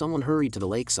 Suddenly, someone hurried to the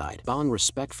lakeside, bowing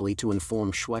respectfully to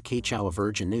inform Shue Keichao of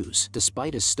urgent news.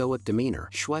 Despite his stoic demeanor,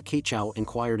 Shue Keichao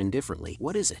inquired indifferently,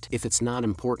 "What is it? If it's not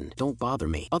important, don't bother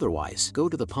me. Otherwise, go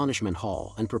to the punishment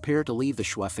hall and prepare to leave the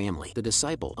Shue family." The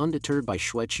disciple, undeterred by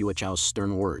Shue Chuachao's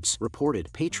stern words, reported,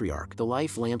 "Patriarch, the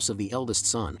life lamps of the eldest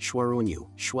son, Shue Runyu,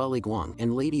 Shue Liguang,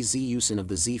 and Lady Zi Yusin of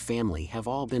the Zi family have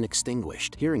all been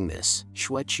extinguished." Hearing this,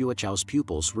 Shue Chuachao's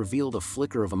pupils revealed a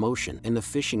flicker of emotion, and the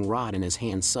fishing rod and his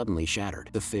hand suddenly shattered.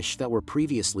 The fish that were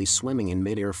previously swimming in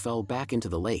midair fell back into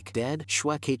the lake. Dead?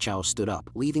 Xue Keichao stood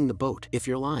up, leaving the boat. If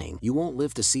you're lying, you won't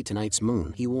live to see tonight's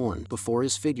moon, he warned, before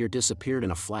his figure disappeared in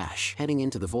a flash, heading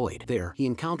into the void. There, he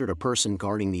encountered a person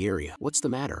guarding the area. What's the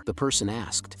matter? The person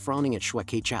asked, frowning at Xue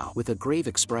Keichao. With a grave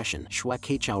expression, Xue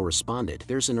Keichao responded,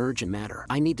 there's an urgent matter.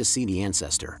 I need to see the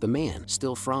ancestor. The man,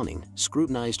 still frowning,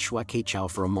 scrutinized Xue Keichao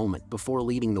for a moment before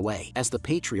leading the way. As the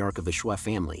patriarch of the Xue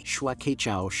family, Xue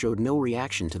Keichao showed no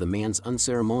reaction to the man's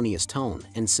unceremonious tone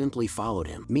and simply followed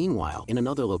him. Meanwhile, in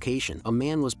another location, a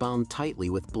man was bound tightly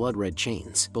with blood-red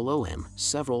chains. Below him,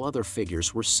 several other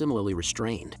figures were similarly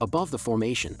restrained. Above the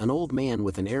formation, an old man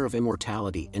with an air of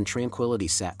immortality and tranquility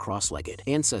sat cross-legged.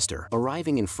 Ancestor,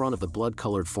 arriving in front of the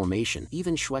blood-colored formation,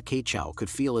 even Xue Keichao could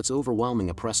feel its overwhelming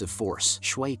oppressive force.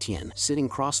 Shui Tian, sitting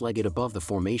cross-legged above the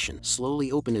formation,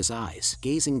 slowly opened his eyes,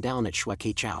 gazing down at Xue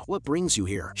Keichao. What brings you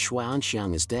here? Shui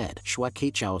Anxiang is dead, Xue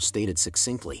Keichao stated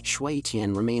succinctly. Shui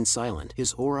Tian remained silent,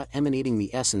 his aura emanating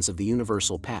the essence of the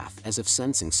universal path, as if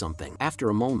sensing something. After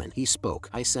a moment, he spoke.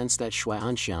 I sense that Shui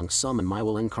Anxiang summoned my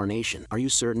will incarnation. Are you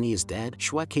certain he is dead?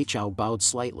 Xue Keichao bowed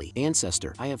slightly.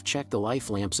 Ancestor, I have checked the life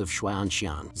lamps of Shui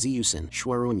Anxiang, Ziyusen,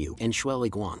 Shuerunyu, and Shui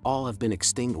Liguan. All have been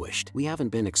extinguished. We haven't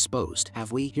been exposed,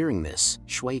 have we? Hearing this,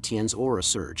 Shui Tian's aura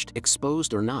surged.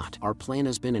 Exposed or not, our plan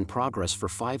has been in progress for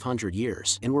 500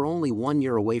 years, and we're only 1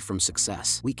 year away from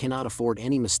success. We cannot afford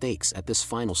any mistakes at this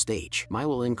final stage. My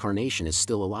will incarnation is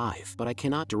still alive, but I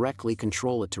cannot directly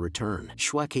control it to return.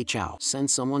 Xue Keichao, send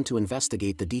someone to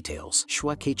investigate the details.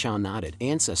 Xue Keichao nodded.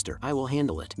 Ancestor, I will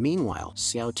handle it. Meanwhile,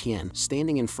 Xiao Tian,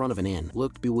 standing in front of an inn,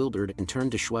 looked bewildered and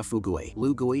turned to Xue Fugui.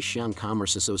 Lu Guixiang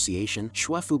Commerce Association?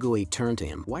 Xue Fugui turned to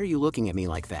him. Why are you looking at me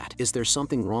like that? Is there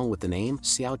something wrong with the name?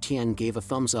 Xiao Tian gave a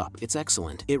thumbs up. It's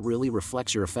excellent. It really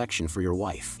reflects your affection for your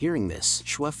wife. Hearing this,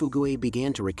 Xue Fugui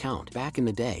began to recount. Back in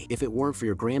the day, if it weren't for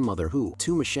your grandmother who,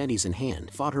 2 machetes in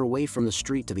hand, fought her way from the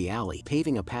street to the alley,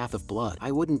 paving a path of blood,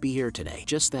 I wouldn't be here today.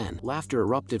 Just then, laughter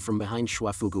erupted from behind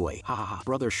Xue Fugui. Ha ha ha,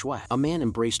 Brother Xue. A man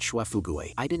embraced Xue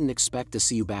Fugui. I didn't expect to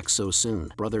see you back so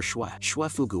soon, Brother Xue. Xue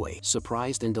Fugui,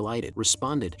 surprised and delighted,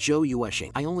 responded, Zhou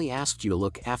Yueshing, I only asked you to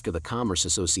look after the Commerce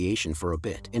Association for a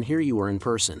bit, and here you are in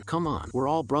person. Come on, we're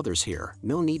all brothers here.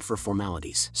 No need for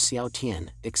formalities. Xiao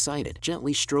Tian, excited,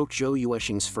 gently stroked Zhou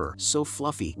Yueshing's fur. So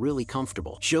fluffy, really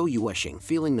comfortable. Zhou Yueshing,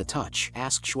 feeling the touch,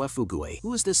 asked Xue Fugui,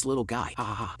 who is this little guy? Ha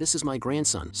ha ha, this is my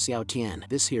grandson, Xiao Tian.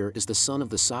 This here is the son of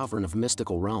the sovereign of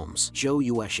mystical realms, Zhou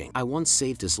Yueshing. I once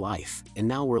saved his life, and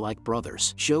now we're like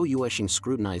brothers. Zhou Yueshing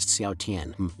scrutinized Xiao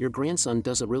Tian. Your grandson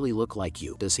doesn't really look like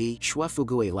you, does he? Xue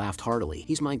Fugui laughed heartily.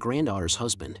 He's my granddaughter's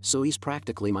husband, so he's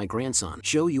practically my grandson.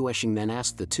 Zhou Yueshing then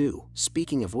asked the two,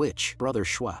 speaking of which, Brother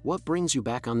Xue, what brings you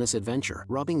back on this adventure?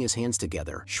 Rubbing his hands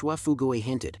together, Xue Fugui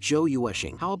hinted, Zhou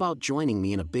Yueshing, how about joining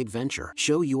me in a big venture?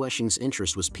 Zhou Yueshing's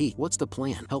interest was piqued. What's the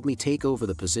plan? Help me take over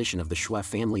the position of the Xue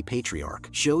family patriarch.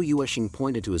 Zhou Yueshing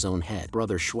pointed to his own head.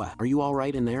 Brother Xue, are you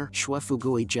alright in there? Xue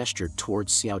Fugui gestured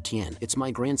towards Xiao Tian. It's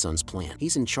my grandson's plan.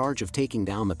 He's in charge of taking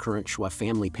down the current Xue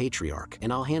family patriarch,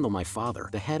 and I'll handle my father,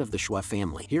 the head of the Xue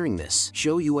family. Hearing this,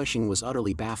 Zhou Yueshing was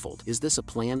utterly baffled. Is this a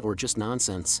plan or just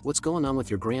nonsense? What's going on with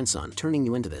your grandson, turning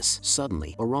you into this?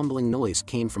 Suddenly, a rumbling noise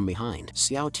came from behind.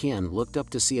 Xiao Tian looked up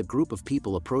to see a group of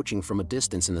people approaching from a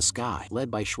distance in the sky, led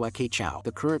by Xue Keichao,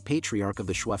 the current patriarch of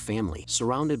the Xue family,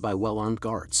 surrounded by well-armed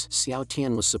guards. Xiao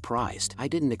Tian was surprised. I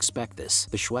didn't expect this.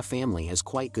 The Xue family has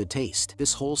quite good taste.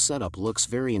 This whole setup looks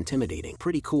very intimidating.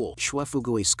 Pretty cool. Xue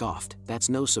Fugui scoffed. That's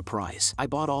no surprise. I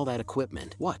bought all that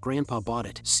equipment. What? Grandpa bought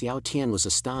it? Xiao Tian was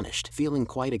astonished, feeling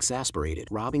quite exasperated.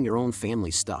 Robbing your own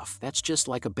family stuff. That's just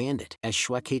like a bandit. As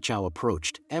Xue Keichao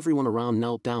approached, everyone around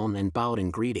knelt down and bowed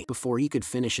in greeting. Before he could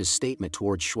finish his statement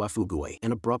towards Xue Fugui,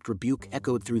 an abrupt rebuke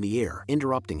echoed through the air,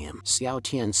 interrupting him. Xiao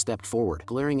Tian stepped forward,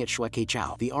 glaring at Xue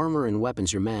Keichao. The armor and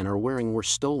weapons your men are wearing were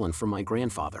stolen from my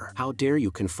grandfather. How dare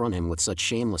you confront him with such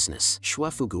shamelessness?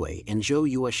 Xue Fugui and Zhou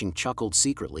Yueshing chuckled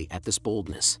secretly at this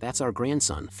boldness. That's our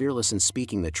grandson, fearless in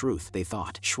speaking the truth, they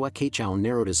thought. Xue Keichao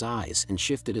narrowed his eyes and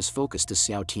shifted his focus to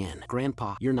Xiao Tian.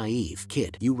 Grandpa, you're naive,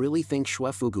 kid. You really think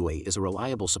Xue Fugui is a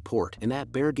reliable support, and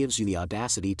that bear gives you the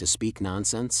audacity to speak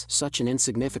nonsense? Such an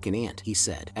insignificant ant, he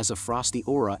said, as a frosty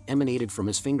aura emanated from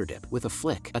his fingertip. With a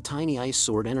flick, a tiny ice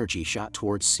sword energy shot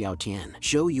towards Xiao Tian.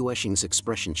 Zhou Yueshing's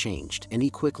expression changed, and he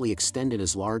quickly extended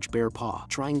his large bare paw,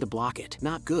 trying to block it.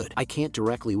 Not good. I can't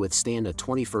directly withstand a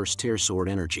 21st tier sword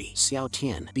energy. Xiao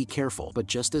Tian, be careful. But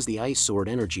just as the ice sword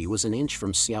energy was an inch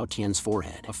from Xiao Tian's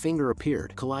forehead, a finger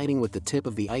appeared, colliding with the tip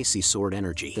of the icy sword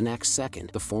energy. The next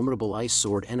second, the formidable ice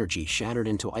sword energy shattered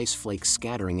into ice flakes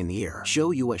scattering in the air.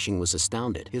 Zhou Yueshing was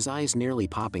astounded, his eyes nearly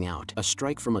popping out. A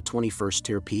strike from a 21st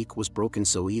tier peak was broken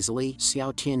so easily? Really?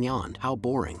 Xiao Tian yawned. How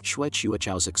boring. Xue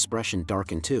Chuachao's expression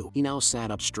darkened too. He now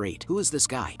sat up straight. Who is this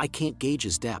guy? I can't gauge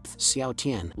his depth. Xiao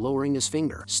Tian, lowering his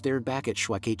finger, stared back at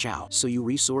Xue Keichao. So you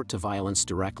resort to violence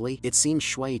directly? It seems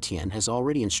Xue Tian has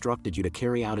already instructed you to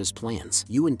carry out his plans.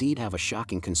 You indeed have a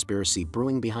shocking conspiracy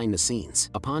brewing behind the scenes.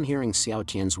 Upon hearing Xiao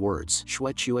Tian's words,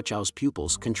 Xue Chuachao's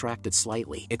pupils contracted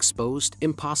slightly. Exposed?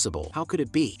 Impossible. How could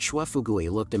it be? Xue Fugui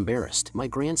looked embarrassed. My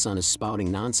grandson is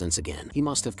spouting nonsense again. He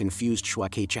must have confused Xue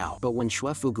Keichao. But when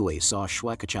Xue Fugui saw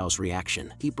Xue Keichao's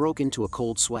reaction, he broke into a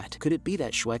cold sweat. Could it be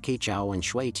that Xue Keichao and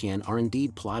Xue Tian are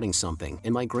indeed plotting something,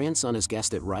 and my grandson has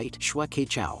guessed it right? Xue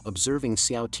Keichao, observing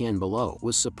Xiao Tian below,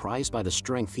 was surprised by the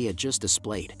strength he had just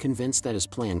displayed. Convinced that his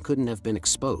plan couldn't have been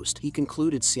exposed, he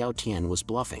concluded Xiao Tian was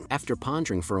bluffing. After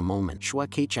pondering for a moment, Xue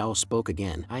Keichao spoke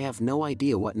again. I have no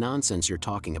idea what nonsense you're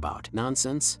talking about.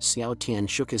 Nonsense? Xiao Tian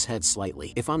shook his head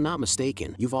slightly. If I'm not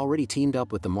mistaken, you've already teamed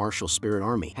up with the Martial Spirit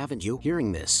Army, haven't you?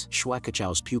 Hearing this, Xue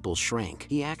Keichao's pupils shrank.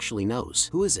 He actually knows.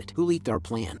 Who is it? Who leaked our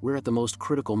plan? We're at the most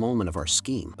critical moment of our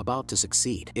scheme, about to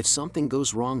succeed. If something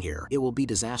goes wrong here, it will be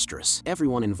disastrous.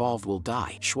 Everyone involved will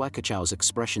die. Xue Keichao's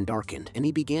expression darkened, and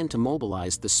he began to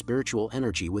mobilize the spiritual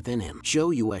energy within him.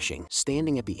 Zhou Yueshing,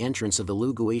 standing at the entrance of the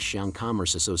Lu Guixiang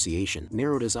Commerce Association,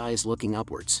 narrowed his eyes looking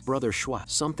upwards. Brother Xue,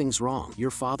 something's wrong.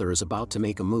 Your father is about to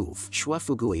make a move. Xue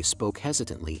Fugui spoke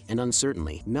hesitantly and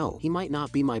uncertainly. No, he might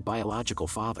not be my biological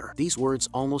father. These words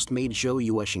almost made Zhou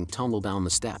Yueshing tumble down the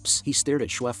steps. He stared at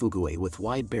Xue Fugui with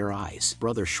wide bare eyes.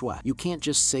 Brother Xue, you can't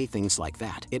just say things like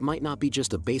that. It might not be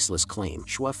just a baseless claim.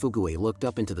 Xue Fugui looked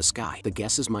up into the sky. The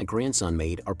guesses my grandson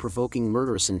made are provoking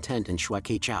murderous intent in Xue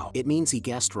Keichao. It means he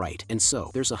guessed right, and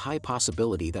so, there's a high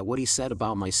possibility that what he said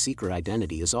about my secret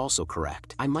identity is also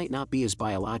correct. I might not be his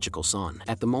biological son.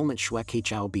 At the moment Xue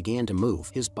Keichao began to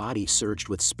move, his body surged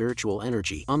with spiritual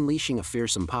energy, unleashing a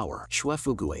fearsome power. Xue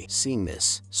Fugui, seeing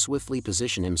this, swiftly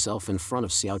positioned himself in front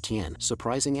of Xiao Tian,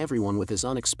 surprising everyone with his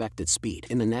unexpected speed.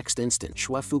 In the next instant,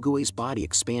 Xue Fugui's body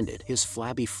expanded, his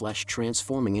flabby flesh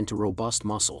transforming into robust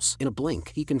muscles. In a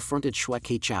blink, he confronted Xue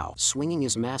Keichao, swinging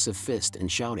his massive fist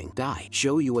and shouting, Die!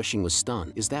 Zhou Yueshing was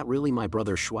stunned. Is that really my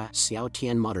brother Xue? Xiao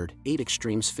Tian muttered, 8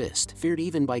 Extremes fist, feared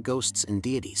even by ghosts and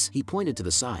deities. He pointed to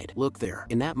the side. Look there.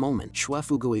 In that moment, Xue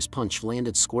Fugui's punch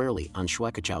landed squarely on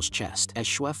Xue Keichao's chest. As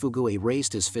Xue Fugui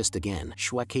raised his fist again,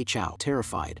 Xue Keichao,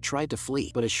 terrified, tried to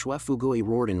flee, but as Xue Fugui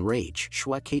roared in rage,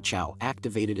 Xue Keichao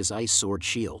activated his ice sword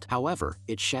shield. However,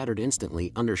 it shattered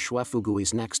instantly under Xue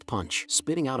Fugui's next punch,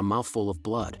 spitting out a mouthful of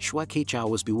blood. Xue Keichao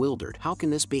was bewildered. How can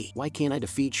this be? Why can't I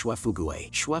defeat Xue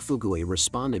Fugui? Xue Fugui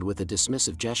responded with a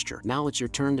dismissive gesture. Now it's your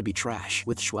turn to be trash.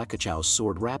 With Xue Keichao's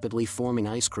sword rapidly forming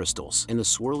ice crystals, and the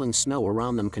swirling snow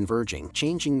around them converging,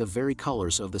 changing the very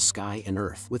colors of the sky and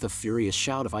earth. With a furious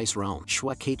shout of Ice Realm,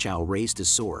 Xue Keichao raised his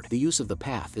sword. The use of the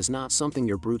path is not something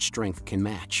your brute strength can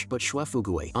match. But Xue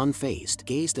Fugui, unfazed,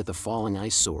 gazed at the falling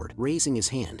ice sword. Raising his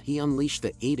hand, he unleashed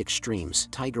the 8 Extremes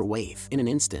Tiger Wave. In an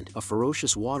instant, a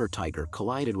ferocious water tiger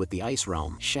collided with the Ice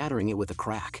Realm, shattering it with a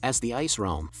crack. As the Ice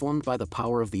Realm, formed by the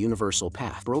power of the universal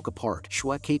path, broke apart,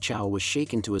 Xue Keichao was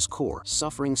shaken to his core,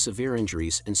 suffering severe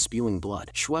injuries and spewing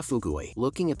blood. Xue Fugui,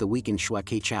 looking at the weakened Xue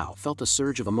Keichao, felt a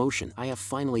surge of emotion. I have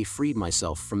finally freed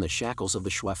myself from the shackles of the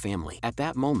Xue family. At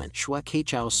that moment, Xue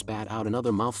Keichao spat out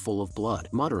another mouthful of blood,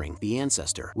 muttering, The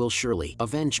ancestor will surely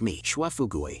avenge me. Xue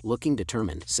Fugui, looking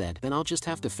determined, said, Then I'll just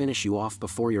have to finish you off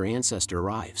before your ancestor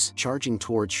arrives. Charging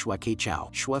towards Xue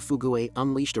Keichao, Xue Fugui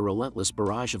unleashed a relentless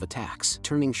barrage of attacks,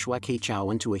 turning Xue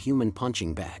Keichao into a human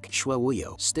punching bag. Xue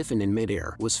Wuyo, stiffened in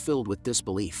midair, was filled with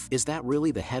disbelief. Is that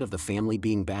really the head of the family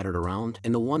being battered around?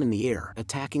 And the one in the air,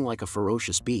 attacking like a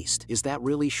ferocious beast? Is that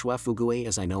really Xue Fugui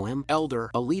as I know him?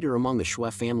 Elder, a leader among the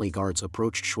Xue family guards,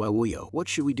 approached Xue Wuyo. What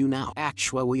should we do now? Act.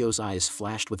 Xue Wuyo's eyes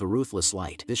flashed with a ruthless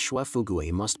light. This Xue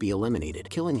Fugui must be eliminated.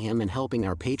 Killing him and helping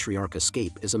our patriarch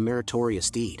escape is a meritorious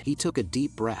deed. He took a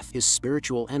deep breath, his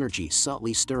spiritual energy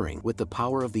subtly stirring, with the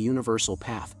power of the universal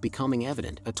path becoming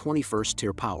evident, a 21st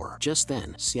tier power. Just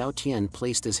then, Xiao Tian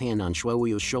placed his hand on Xue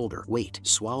Wuyo's shoulder. Wait.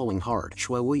 Swallowing hard,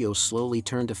 Xue Wuyo slowly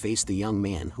turned to face the young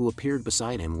man who appeared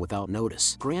beside him without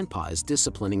notice. Grandpa is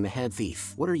disciplining the head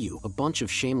thief. What are you, a bunch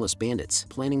of shameless bandits,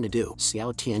 planning to do?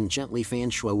 Xiao Tian gently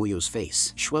fanned Xue Wuyo's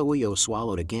face. Xue Wuyo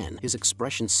swallowed again, his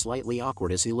expression slightly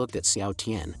awkward as he looked at Xiao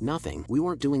Tian. Nothing. We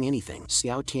weren't doing anything.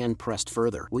 Xiao Tian pressed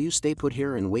further. Will you stay put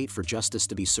here and wait for justice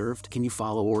to be served? Can you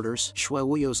follow orders? Xue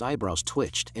Wuyo's eyebrows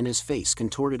twitched, and his face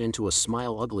contorted into a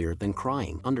smile uglier than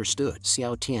crying. Understood.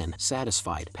 Xiao Tian,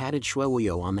 satisfied, patted Xue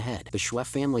Wuyo on the head. The Xue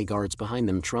family guards behind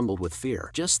them trembled with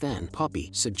fear. Just then, Puppy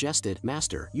suggested,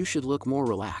 Master, you should look more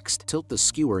relaxed. Tilt the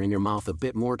skewer in your mouth a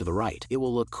bit more to the right. It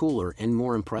will look cooler and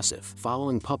more impressive.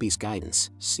 Following Puppy's guidance,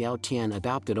 Xiao Tian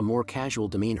adopted a more more casual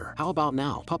demeanor. How about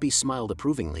now? Puppy smiled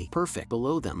approvingly. Perfect.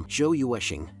 Below them, Zhou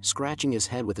Yueshing, scratching his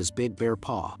head with his big bare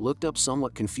paw, looked up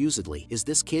somewhat confusedly. Is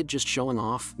this kid just showing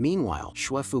off? Meanwhile,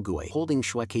 Xue Fugue, holding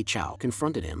Xue Keichao,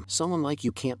 confronted him. Someone like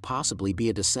you can't possibly be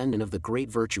a descendant of the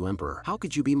great virtue emperor. How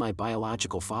could you be my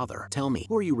biological father? Tell me,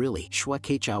 who are you really? Xue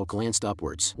Keichao glanced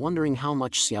upwards, wondering how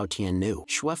much Xiao Tian knew.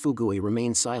 Xue Fugue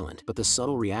remained silent, but the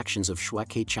subtle reactions of Xue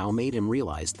Keichao made him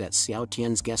realize that Xiao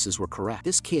Tian's guesses were correct.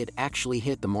 This kid actually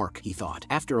hit the mark, he thought.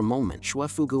 After a moment, Xue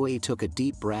Fugue took a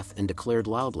deep breath and declared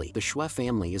loudly, the Xue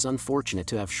family is unfortunate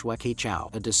to have Xue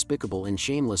Keichao, a despicable and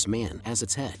shameless man, as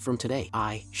its head. From today,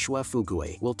 I, Xue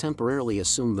Fugue, will temporarily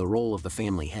assume the role of the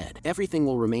family head. Everything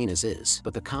will remain as is,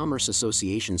 but the Commerce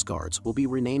Association's guards will be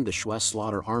renamed the Xue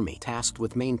Slaughter Army, tasked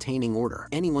with maintaining order.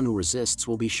 Anyone who resists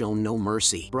will be shown no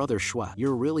mercy. Brother Xue,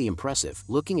 you're really impressive.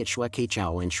 Looking at Xue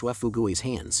Keichao and Xue Fugue's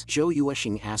hands, Zhou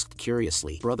Yueshing asked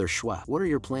curiously, Brother Xue, what are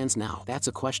your plans now? That's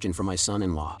a question for my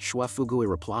son-in-law, Xue Fugue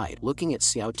replied, looking at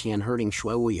Xiao Tian herding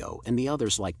Xue Wuyo and the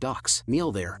others like ducks.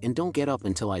 Kneel there, and don't get up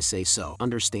until I say so.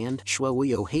 Understand? Xue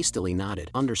Wuyo hastily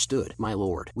nodded. Understood, my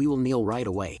lord. We will kneel right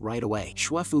away. Right away.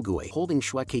 Xue Fugue, holding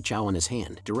Xue Keichao in his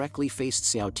hand, directly faced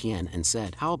Xiao Tian and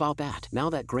said, how about that? Now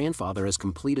that grandfather has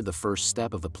completed the first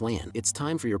step of the plan, it's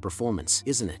time for your performance,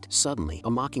 isn't it? Suddenly,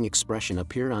 a mocking expression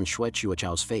appeared on Xue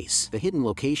Chuachao's face. The hidden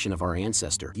location of our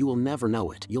ancestor. You will never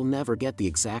know it. You'll never get the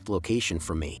exact location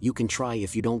from me. You can try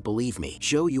if you don't believe me.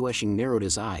 Zhou Yueshing narrowed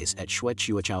his eyes at Xue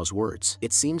Chuachao's words.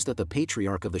 It seems that the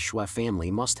patriarch of the Xue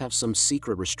family must have some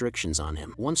secret restrictions on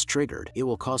him. Once triggered, it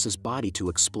will cause his body to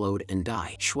explode and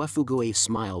die. Xue Fugue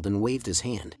smiled and waved his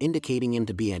hand, indicating him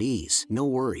to be at ease. No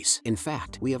worries. In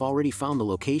fact, we have already found the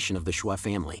location of the Xue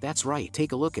family. That's right.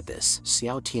 Take a look at this,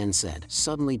 Xiao Tian said,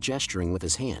 suddenly gesturing with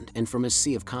his hand, and from his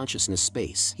sea of consciousness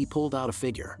space, he pulled out a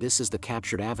figure. This is the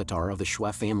captured avatar of the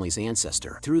Xue family's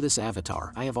ancestor. Through this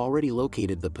avatar, I have already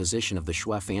located the position of the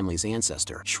Xue family's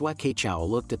ancestor. Xue Keichao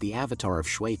looked at the avatar of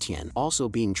Xue Tian, also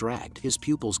being dragged, his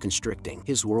pupils constricting,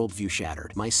 his worldview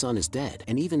shattered. My son is dead,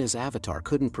 and even his avatar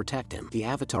couldn't protect him. The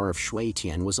avatar of Xue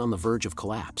Tian was on the verge of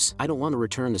collapse. I don't want to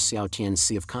return to Xiao Tian's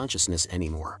sea of consciousness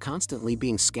anymore. Constantly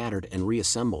being scattered and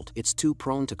reassembled, it's too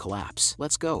prone to collapse.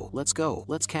 Let's go, let's go,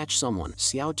 let's catch someone.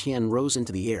 Xiao Tian rose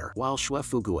into the air, while Xue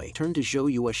Fugue turned to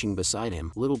Zhou Yueshing beside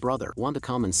him. Little brother, want to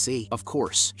come and see? Of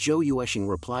course, Zhou Yueshing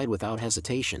replied without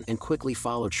hesitation, and quickly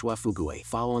followed Xue Fugue,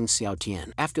 following Xiao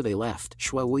Tian. After they left,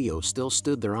 Xue Wuyo still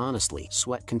stood there honestly,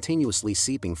 sweat continuously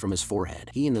seeping from his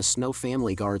forehead. He and the Snow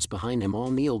family guards behind him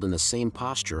all kneeled in the same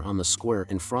posture on the square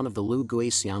in front of the Lu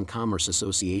Guixiang Commerce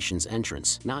Association's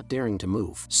entrance, not daring to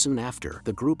move. Soon after,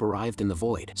 the group arrived in the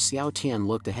void. Xiao Tian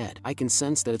looked ahead. I can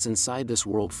sense that it's inside this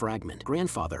world fragment.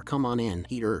 Grandfather, come on in,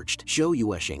 he urged. Zhou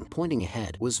Yueshing, pointing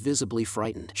ahead, was visibly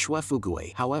frightened. Xue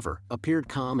Fugue, however, appeared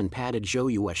calm and patted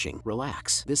Zhou Yueshing.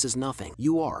 Relax, this is nothing.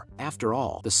 You are, after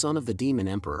all, the son of the demon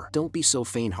emperor. Don't be so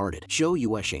faint-hearted. Zhou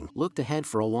Yueshing looked ahead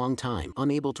for a long time,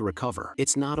 unable to recover.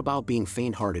 It's not about being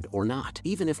faint-hearted or not.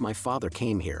 Even if my father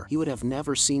came here, he would have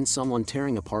never seen someone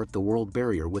tearing apart the world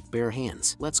barrier with bare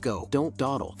hands. Let's go. Don't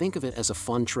dawdle. Think of it as a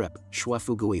fun trip, Xue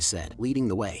Fugue said, leading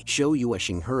the way. Zhou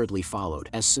Yueshing hurriedly followed.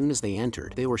 As soon as they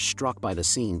entered, they were struck by the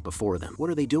scene before them. What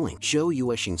are they doing? Zhou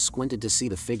Yueshing squinted to see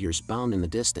the figures bound in the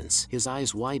distance, his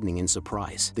eyes widening in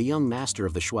surprise. The young master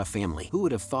of the Xue family. Who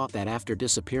would have thought that after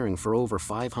disappearing for over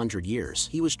 500 years,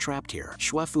 he was trapped here?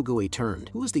 Xue Fugue turned.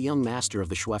 Who is the young master of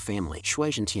the Xue family?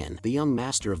 Xue Zhentian, the young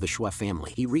master of the Xue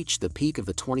family. He reached the peak of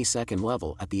the 22nd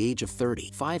level at the age of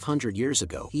 30. 500 years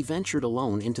ago, he ventured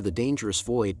alone into the dangerous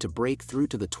void to break through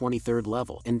to the 23rd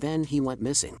level, and then he went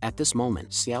missing. At this moment,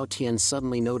 Xiao Tian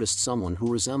suddenly noticed someone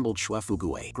who resembled Xue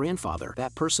Fugue. Grandfather,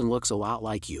 that person looks a lot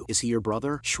like you. Is he your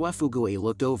brother? Xue Fugue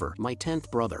looked over. My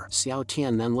 10th brother. Xiao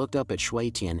Tian then looked up at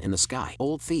Xue Tian in the sky.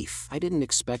 Old thief, I didn't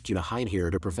expect you to hide here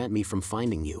to prevent me from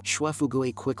finding you. Xue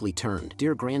Fugue quickly turned.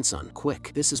 Dear grandson,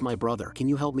 quick, this is my brother. Can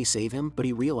you help me save him? But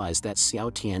he realized that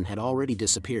Xiao Tian had already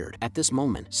disappeared. At this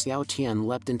moment, Xiao Tian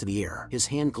leapt into the air, his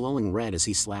hand glowing red as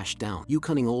he slashed down. You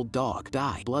cunning old dog,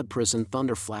 die. Blood prison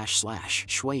thunder flash slash.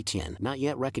 Xue Tian, not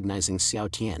yet recognizing Xiao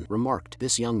Tian, remarked,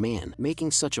 this young man,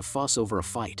 making such a fuss over a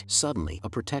fight. Suddenly, a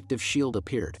protective shield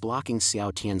appeared, blocking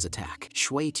Xiao Tian's attack.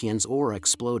 Xue Tian's aura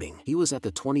exploding. He was at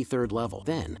the 23rd level.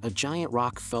 Then, a giant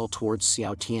rock fell towards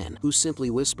Xiao Tian, who simply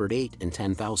whispered 8 and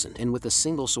 10,000, and with a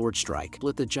single sword strike,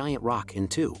 split the giant rock in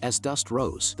two. As dust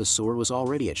rose, the sword was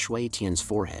already at Xue Tian's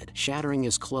forehead, shattering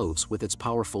his clothes with its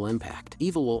powerful impact.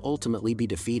 Evil will ultimately be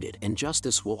defeated, and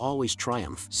justice will always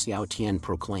triumph, Xiao Tian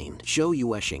proclaimed. Zhou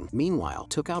Yueshing, meanwhile,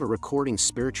 took out a recording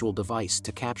spiritual device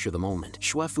to capture the moment.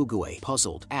 Xue Fugue,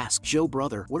 puzzled, asked, Zhou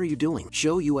brother, what are you doing?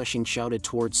 Zhou Yueshing shouted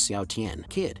towards Xiao Tian,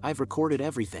 kid, I've recorded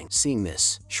everything. Seeing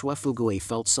this, Shue Fugui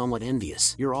felt somewhat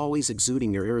envious. You're always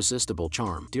exuding your irresistible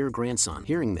charm, dear grandson.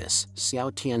 Hearing this,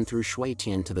 Xiao Tian threw Shui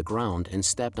Tian to the ground and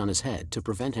stepped on his head to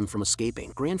prevent him from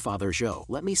escaping. Grandfather Zhou,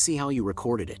 let me see how you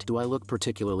recorded it. Do I look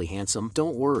particularly handsome?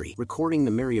 Don't worry, recording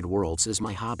the myriad worlds is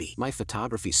my hobby. My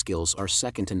photography skills are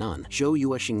second to none. Zhou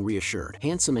Yuexing reassured.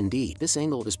 Handsome indeed. This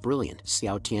angle is brilliant,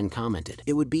 Xiao Tian commented.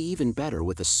 It would be even better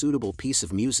with a suitable piece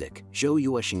of music, Zhou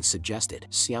Yuexing suggested.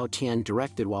 Xiao Tian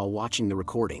directed while watching the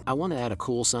recording. I want to add a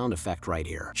cool sound effect right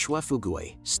here. Shue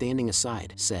Fugui, standing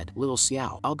aside, said, Little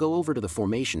Xiao, I'll go over to the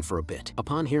formation for a bit.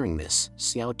 Upon hearing this,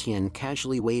 Xiao Tian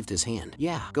casually waved his hand.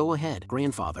 Yeah, go ahead,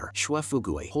 grandfather. Shue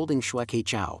Fugui, holding Shue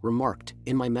Keichao, remarked,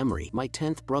 In my memory, my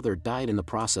 10th brother died in the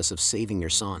process of saving your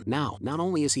son. Now, not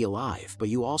only is he alive, but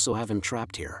you also have him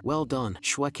trapped here. Well done.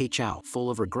 Shue Keichao, full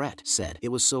of regret, said, It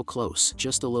was so close.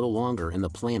 Just a little longer and the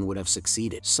plan would have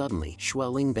succeeded. Suddenly, Shue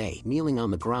Lingbei, kneeling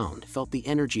on the ground, felt the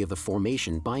energy of the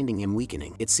formation binding him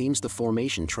weakening. It seems the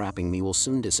formation trapping me will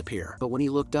soon disappear. But when he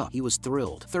looked up, he was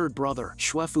thrilled. Third brother.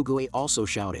 Shue Fugui also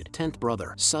shouted, 10th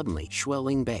brother. Suddenly, Shue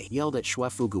Lingbei yelled at Shue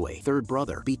Fugui, Third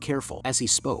brother, be careful. As he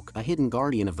spoke, a hidden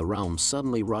guardian of the realm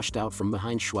suddenly rushed out from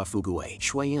behind Shue Fugui.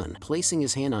 Shui Yun, placing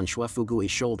his hand on Shue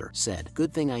Fugui's shoulder, said,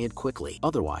 Good thing I hid quickly.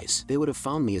 Otherwise, they would have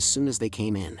found me as soon as they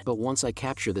came in. But once I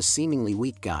capture this seemingly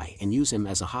weak guy and use him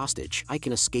as a hostage, I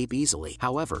can escape easily.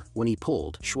 However, when he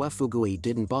pulled, Shue Fugui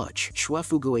didn't budge. Shue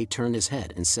Fugui turned his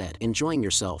head and said, Enjoying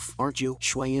yourself, aren't you?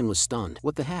 Shui Yun was stunned.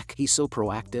 What the heck? He's so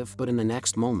proactive. But in the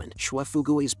next moment, Shue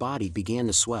Fugui's body began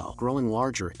to swell, growing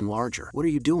larger and larger. What are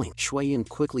you doing? Shui Yun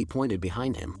quickly pointed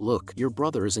behind him. Look, your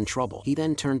brother is in trouble. He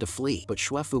then turned to flee, but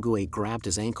Shue Fugui grabbed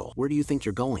his ankle. Where do you think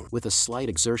you're going? With a slight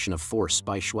exertion of force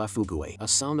by Shue Fugui, a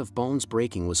sound of bones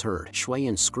breaking was heard. Shui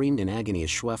Yun screamed in agony as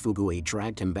Shue Fugui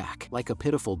dragged him back. Like a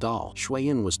pitiful doll, Shui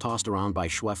Yun was tossed around by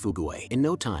Shue Fugui. In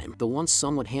no time, the once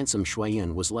somewhat handsome Shui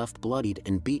Yun was left bloodied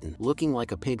and beaten, looking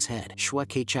like a pig's head. Shue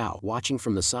Keichao, watching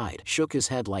from the side, shook his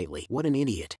head lightly. What an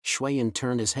idiot. Shui Yun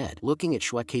turned his head, looking at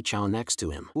Shue Keichao next to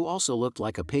him, who also looked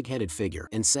like a pig-headed figure,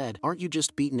 and said, Aren't you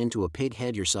just beaten into a pig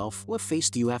head yourself? What face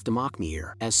do you have to mock me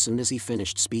here? As soon as he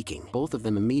finished speaking, both of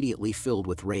them immediately filled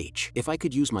with rage. If I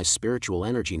could use my spiritual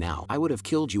energy now, I would have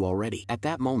killed you already. At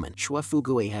that moment, Shue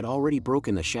Fugui had already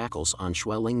broken the shackles on Shue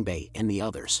Lingbei and the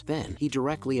others. Then, he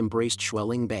directly embraced Shue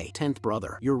Lingbei. 10th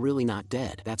brother, you're really not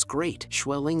dead. That's great. Shue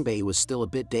Lingbei was still a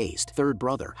bit dazed. Third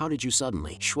brother, how did you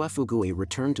suddenly? Shue Fugui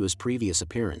returned to his previous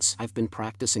appearance. I've been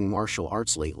practicing martial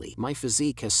arts lately. My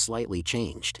physique has slightly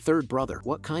changed. Third brother,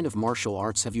 what kind of martial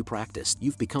arts have you practiced?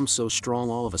 You've become so strong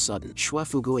all of a sudden. Shue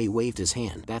Fugui waved his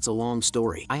hand. That's a long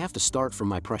story. I have to start from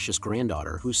my precious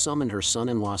granddaughter who summoned her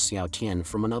son-in-law Xiao Tian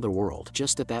from another world.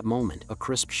 Just at that moment, a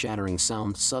crisp shattering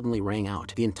sound suddenly rang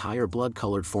out. The entire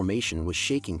blood-colored formation was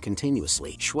shaking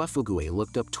continuously. Shue Fugui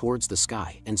looked up towards the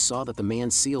sky and saw that the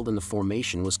man sealed in the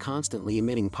formation was constantly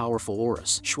emitting powerful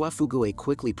auras. Shue Fugui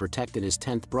quickly protected his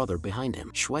 10th brother behind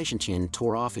him. Shui Shintian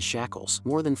tore off his shackles.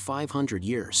 More than 500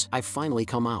 years. I've finally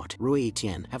come out. Rui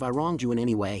Tian, have I wronged you in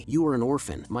any way? You were an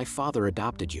orphan. My father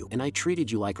adopted you, and I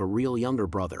treated you like a real younger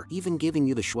brother, even giving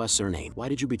you the Shue surname. Why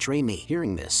did you betray me?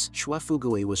 Hearing this, Shue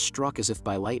Fugui was struck as if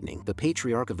by lightning. The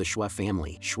patriarch of the Shue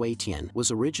family, Shui Tian,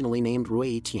 was originally named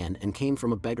Rui Tian and came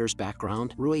from a beggar's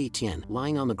background. Rui Tian,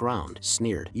 lying on the ground,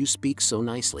 sneered, You speak so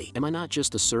nicely. Am I not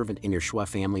just a servant in your Shue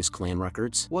family's clan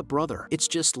records? What brother? It's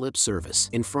just lip service.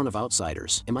 In front of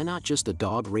outsiders. Am I not just a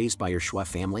dog raised by your Shue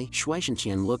family? Shui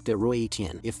Shintian looked at Rui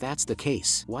Tian. If that's the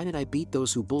case, why did I beat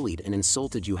those who bullied and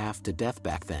insulted you half to death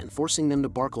back then, forcing them to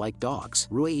bark like dogs?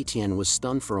 Rui Tian was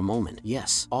stunned for a moment.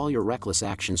 Yes, all your reckless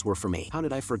actions were for me. How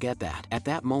did I forget that? At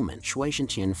that moment, Shui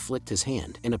Shintian flicked his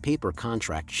hand, and a paper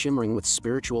contract shimmering with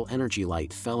spiritual energy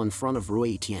light fell in front of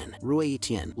Rui Tian. Rui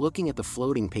Tian, looking at the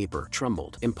floating paper,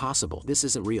 trembled. Impossible. This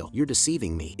isn't real. You're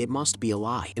deceiving me. It must be a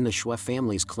lie. In the Shue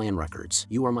family's clan records,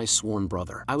 you are my sworn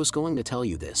brother. I was going to tell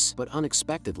you this, but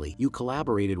unexpectedly, you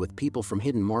collaborated with people from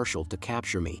Hidden Martial to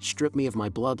capture me, strip me of my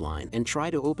bloodline, and try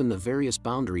to open the various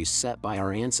boundaries set by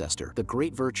our ancestor, the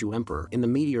Great Virtue Emperor, in the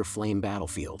Meteor Flame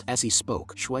battlefield. As he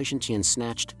spoke, Shui Shintian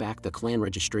snatched back the clan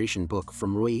registration book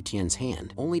from Rui Tian's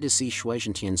hand, only to see Shui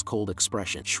Shintian's cold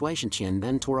expression. Shui Shintian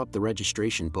then tore up the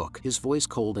registration book, his voice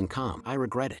cold and calm. I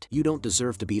regret it. You don't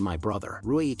deserve to be my brother.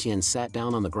 Rui Tian sat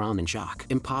down on the ground in shock.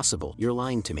 Impossible. You're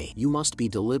lying to me. You must be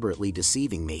deliberately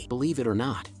deceiving me. Believe it or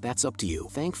not, that's up to you.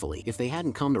 Thankfully, if they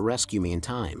hadn't come to rescue me in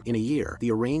time, in a year,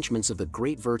 the arrangements of the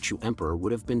Great Virtue Emperor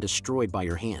would have been destroyed by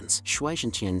your hands. Shui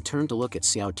Shintian turned to look at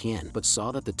Xiao Tian, but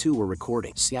saw that the two were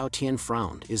recording. Xiao Tian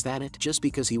frowned. Is that it? Just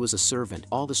because he was a servant?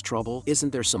 All this trouble?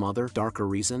 Isn't there some other, darker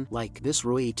reason? Like this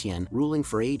Rui Tian, ruling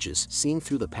for ages, seeing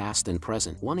through the past and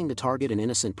present, wanting to target an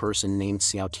innocent person named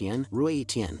Xiao Tian. Rui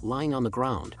Tian, lying on the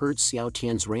ground, heard Xiao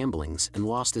Tian's ramblings and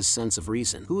lost his sense of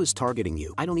reason. Who is targeting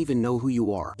you? I don't even know who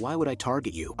you are. Why would I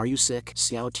target you? Are you sick?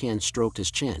 Xiao Tian stroked his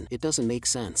chin. It doesn't make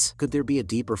sense. Could there be a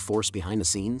deeper force behind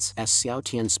the scenes? As Xiao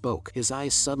Tian spoke, his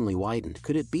eyes suddenly widened.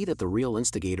 Could it be that the real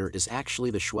instigator is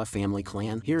actually the Shui family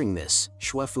clan? Hearing this,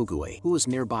 Shui Fugui, who was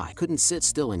nearby, couldn't sit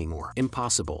still anymore.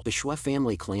 Impossible. The Shui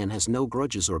family clan has no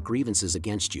grudges or grievances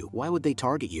against you. Why would they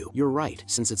target you? You're right,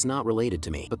 since it's not related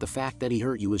to me. But the fact that he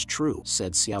hurt you is true,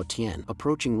 said Xiao Tian,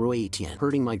 approaching Rui Tian.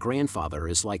 Hurting my grandfather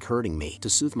is like hurting me. To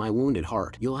soothe my wounded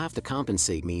heart, you'll have to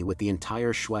compensate me with the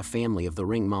entire Shui family of the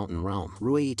Ring Mountain realm.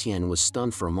 Rui Tian was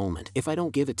stunned for a moment. If I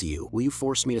don't give it to you, will you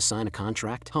force me to sign a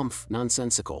contract? Humph,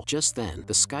 nonsensical. Just then,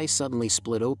 the sky suddenly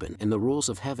split open, and the rules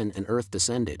of heaven and earth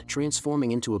descended,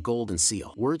 transforming into a golden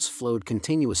seal. Words flowed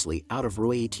continuously out of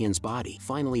Rui Tian's body,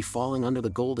 finally falling under the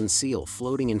golden seal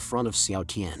floating in front of Xiao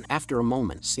Tian. After a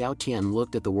moment, Xiao Tian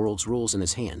looked at the world's rules in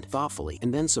his hand, thoughtfully,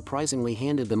 and then surprisingly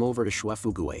handed them over to Shui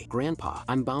Fugui. Grandpa,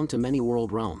 I'm bound to many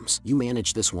world realms. You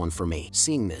manage this one for me.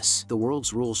 Seeing this, the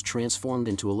world's rules transformed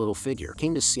into a little figure,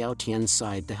 came to Xiao Tian's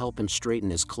side to help him straighten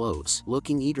his clothes,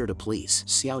 looking eager to please.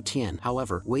 Xiao Tian,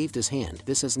 however, waved his hand.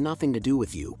 This has nothing to do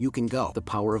with you. You can go. The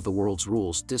power of the world's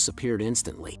rules disappeared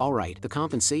instantly. Alright, the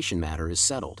compensation matter is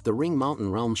settled. The Ring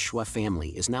Mountain realm's Shui family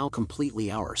is now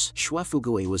completely ours. Shui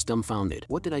Fugui was dumbfounded.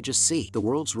 What did I just see? The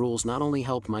world's rules not only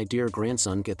helped my dear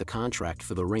grandson get the contract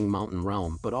for the Ring Mountain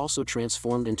realm, but also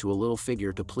transformed into a little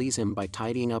figure to please him by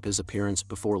tidying up his appearance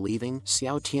before leaving.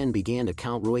 Xiao Tian began to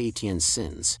count Rui Tian's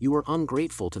sins. You were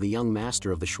ungrateful to the young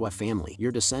master of the Shui family.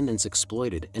 Your descendants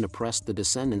exploited and oppressed the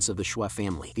descendants of the Shui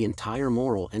family. The entire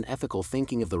moral and ethical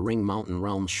thinking of the Ring Mountain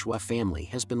realm's Shui family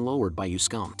has been lowered by you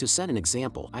scum. To set an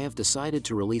example, I have decided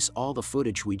to release all the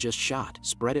footage we just shot,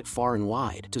 spread it far and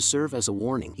wide, to serve as a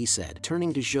warning, he said.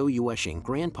 Turning to Zhou Yueshing,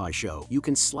 Grandpa Zhou, you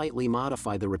can slightly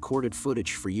modify the recorded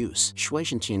footage for use. Shui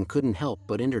Tian couldn't help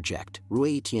but interject.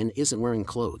 Rui Tian isn't wearing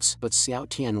clothes, but Xiao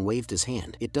Tian waved his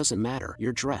hand. It doesn't matter.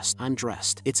 You're dressed. I'm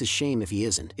dressed. It's a shame if he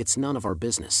isn't. It's none of our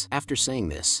business. After saying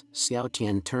this, Xiao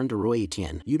Tian turned to Rui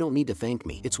Tian. You don't need to thank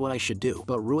me. It's what I should do.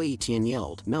 But Rui Tian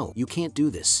yelled, no, you can't do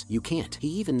this. You can't. He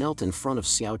even knelt in front of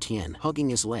Xiao Tian, hugging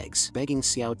his legs, begging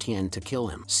Xiao Tian to kill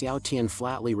him. Xiao Tian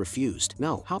flatly refused.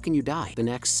 No, how can you die? The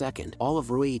next second, all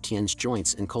of Rui Tian's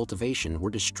joints and cultivation were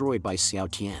destroyed by Xiao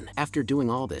Tian. After doing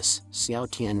all this, Xiao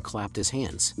Tian clapped his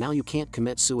hands. Now you can't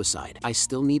commit suicide. I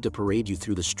still need to parade you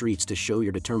through the streets to show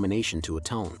your determination to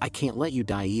atone. I can't let you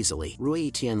die easily.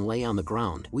 Rui Tian lay on the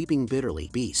ground, weeping bitterly.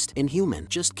 Beast. Inhuman.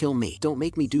 Just kill me. Don't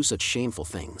make me do such shameful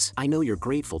things. I know you're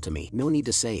grateful to me. No need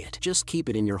to say it. Just keep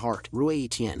it in your heart. Rui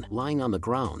Tian, lying on the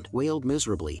ground, wailed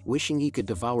miserably, wishing he could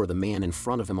devour the man in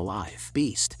front of him alive.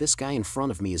 Beast. This guy in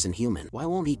front of me is inhuman. Why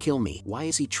won't he kill me? Why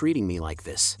is he treating me like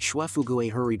this? Shui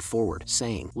Fugui hurried forward,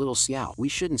 saying, Little Xiao, we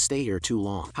shouldn't stay here too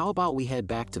long. How about we head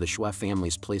back to the Shui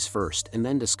family's place first and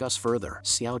then discuss further?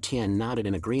 Xiao Tian nodded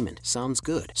in agreement. Sounds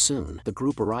good. Soon, the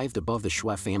group arrived above the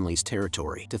Shui family's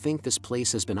territory. To think this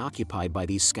place has been occupied by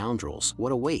these scoundrels.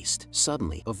 What a waste.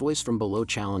 Suddenly, a voice from below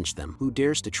challenged them. Who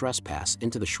dares to trespass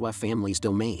into the Shui family's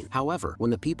domain? However,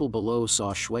 when the people below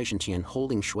saw Shui Tian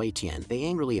holding Shui Tian, they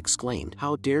angrily exclaimed,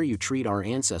 How dare you treat our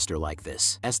ancestor like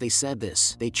this? As they said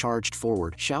this, they charged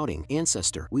forward, shouting,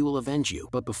 Ancestor, we will avenge you.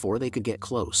 But before they could get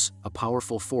close, a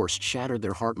powerful force shattered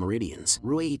their heart meridians.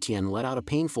 Rui Tian let out a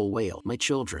painful wail. My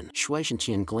children. Shui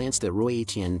Tian glanced at Rui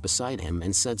Tian beside him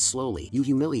and said slowly, You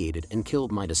humiliated and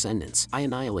killed my descendants. I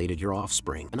annihilated your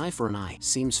offspring. An eye for an eye.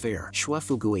 Seems fair. Shui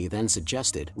Fugui then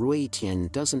suggested, Rui Tian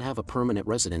doesn't have a permanent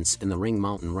residence in the Ring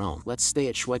Mountain realm. Let's stay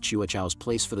at Shui Chuachao's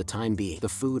place for the time being. The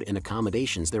food and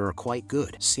accommodations there are quite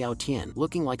good. Xiao Tian,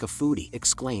 looking like a foodie,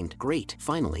 exclaimed, Great.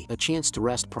 Finally, a chance to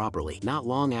rest properly. Not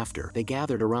long after, they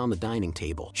gathered around the dining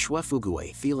table. Shui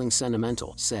Fugui, feeling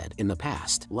sentimental, said, In the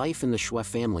past, life in the Shui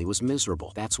family was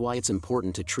miserable. That's why it's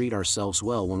important to treat ourselves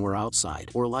well when we're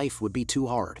outside, or life would be too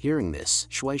hard. Hearing this,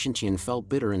 Shui Tian felt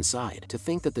bitter inside. To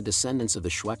think that the descendants of the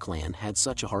Shui clan had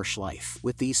such a harsh life.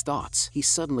 With these thoughts, he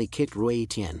suddenly kicked Rui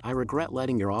Tian. I regret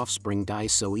letting your offspring die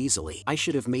so easily. I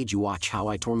should have made you watch how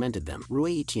I tormented them.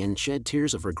 Rui Tian shed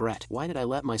tears of regret. Why did I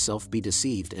let myself be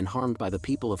deceived and harmed by the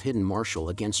people of Hidden Martial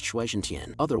against Shui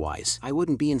Tian? Otherwise, I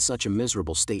wouldn't be in such a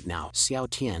miserable state now. Xiao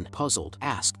Tian, puzzled,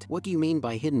 asked, What do you mean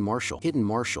by Hidden Martial? Hidden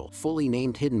Martial, fully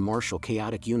named Hidden Martial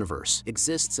Chaotic Universe,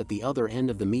 exists at the other end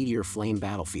of the Meteor Flame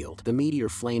battlefield. The Meteor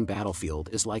Flame battlefield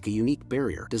is like a unique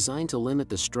barrier designed to limit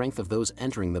the strength of those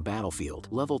entering the battlefield.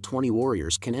 Level 20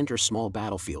 warriors can enter small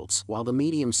battlefields, while the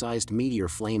medium-sized Meteor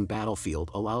Flame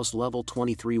battlefield allows level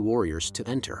 23 warriors to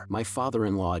enter. My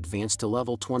father-in-law advanced to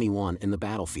level 21 in the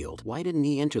battlefield. Why didn't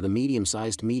he enter the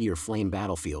medium-sized meteor flame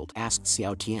battlefield? Asked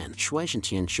Xiao Tian. Shui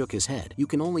Tian shook his head. You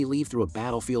can only leave through a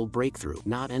battlefield breakthrough,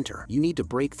 not enter. You need to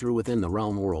break through within the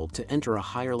realm world to enter a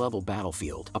higher level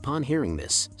battlefield. Upon hearing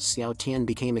this, Xiao Tian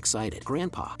became excited.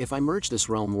 Grandpa, if I merge this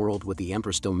realm world with the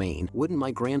Empress domain, wouldn't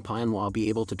my grandpa Manhwa be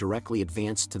able to directly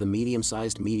advance to the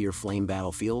medium-sized meteor flame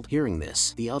battlefield? Hearing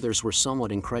this, the others were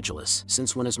somewhat incredulous,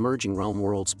 since when has merging realm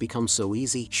worlds become so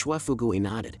easy? Shui Fugui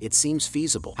nodded. It seems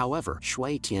feasible. However,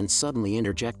 Shui Tian suddenly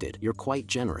interjected. You're quite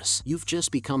generous. You've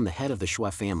just become the head of the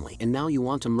Shui family, and now you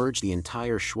want to merge the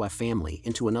entire Shui family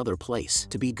into another place,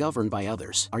 to be governed by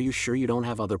others. Are you sure you don't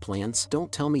have other plans?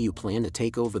 Don't tell me you plan to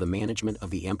take over the management of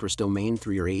the Empress domain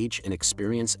through your age and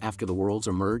experience after the worlds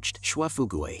are merged? Shui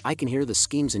Fugui, I can hear the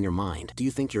schemes in your mind. Do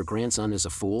you think your grandson is a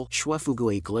fool? Shui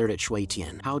Fugui glared at Shui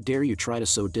Tian. How dare you try to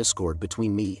sow discord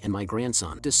between me and my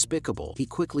grandson? Despicable. He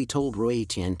quickly told Shui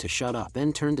Tian to shut up,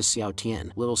 then turned to Xiao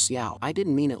Tian. Little Xiao, I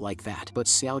didn't mean it like that. But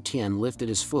Xiao Tian lifted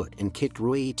his foot and kicked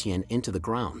Shui Tian into the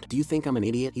ground. Do you think I'm an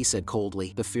idiot? He said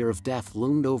coldly. The fear of death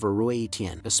loomed over Shui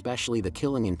Tian, especially the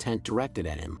killing intent directed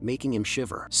at him, making him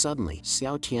shiver. Suddenly,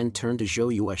 Xiao Tian turned to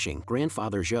Zhou Yueshing.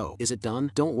 Grandfather Zhou, is it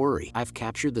done? Don't worry, I've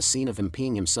captured the scene of him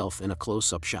peeing himself in a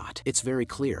close-up shot. It's very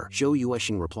clear, Zhou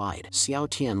Yueshing replied. Xiao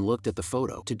Tian looked at the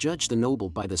photo. To judge the noble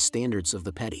by the standards of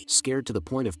the petty, scared to the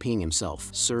point of peeing himself,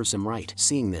 serves him right.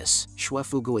 Seeing this, Shui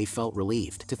Fugui felt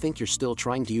relieved. To think you're still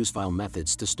trying to use vile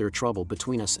methods to stir trouble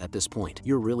between us at this point.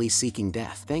 You're really seeking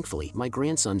death. Thankfully, my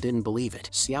grandson didn't believe it.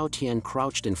 Xiao Tian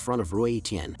crouched in front of Shui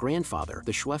Tian. Grandfather,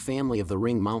 the Shui family of the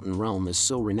Ring Mountain realm is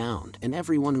so renowned, and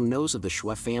everyone who knows of the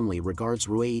Shui family regards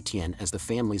Shui Tian as the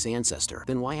family's ancestor.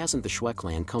 Then why hasn't the Shui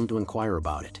clan come to inquire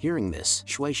about it? Hearing this,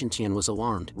 Shui Tian was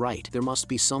alarmed. Right, there must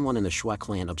be someone in the Shui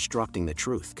clan obstructing the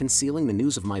truth, concealing the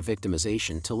news of my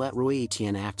victimization to let Shui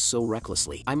Tian act so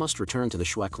recklessly. I must return to the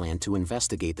Shui clan to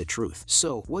investigate the truth.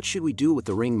 So, what should we do with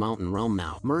the Ring Mountain realm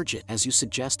now? Merge it. As you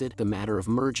suggested, the matter of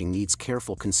merging needs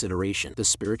careful consideration. The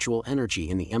spiritual energy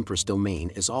in the Empress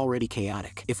domain is already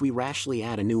chaotic. If we rashly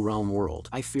add a new realm world,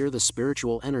 I fear the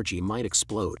spiritual energy might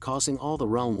explode, causing all the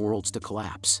realm worlds to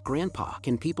collapse. Grandpa,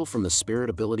 can people from the Spirit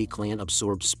Ability clan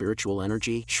absorb spiritual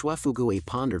energy? Shui Fugui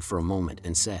pondered for a moment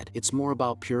and said, it's more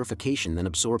about purification than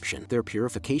absorption. Their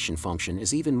purification function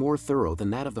is even more thorough than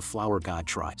that of the Flower God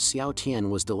tribe. Xiao Tian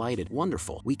was delighted.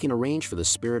 Wonderful. We can arrange for the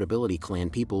Spirit Ability clan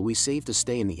people we saved to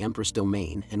stay in the Empress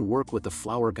domain and work with the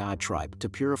Flower God tribe to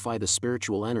purify the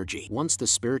spiritual energy. Once the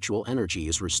spiritual energy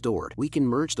is restored, we can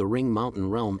merge the Ring Mountain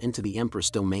realm into the Empress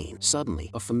domain.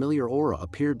 Suddenly, a familiar aura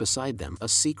appeared beside them, a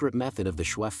secret method of the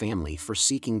Shui family for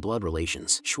seeking blood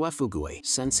relations. Shui Fugui,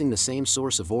 sensing the same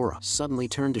source of aura, suddenly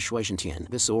turned to Shui Tian.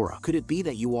 This aura, could it be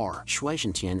that you are? Shui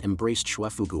Tian embraced Shui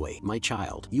Fugui. My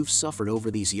child, you've suffered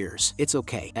over these years. It's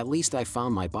okay, at least I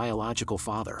found my biological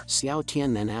father. Xiao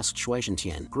Tian then asked Shui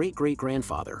Tian,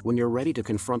 great-great-grandfather, when you're ready to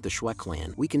confront the Shui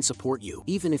clan, we can support you.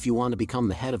 Even if you want to become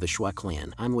the head of the Shui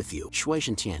clan, I'm with you. Shui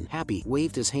Tian, happy,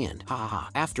 waved his hand. Ha ha ha.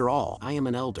 After all, I am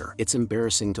an elder. It's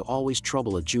embarrassing to always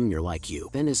trouble a junior like you.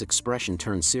 Then his expression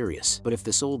turned serious. But if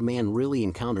this old man really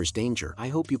encounters danger, I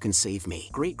hope you can save me.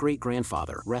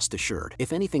 Great-great-grandfather, rest assured.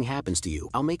 If anything happens to you,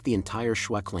 I'll make the entire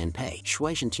Shui clan pay.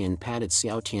 Shui Tian patted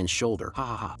Xiao Tian's shoulder. Ha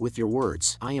ha ha. With your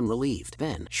words, I am relieved.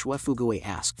 Then, Shui Fugui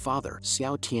asked, Father,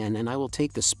 Xiao Tian and I will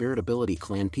take the Spirit Ability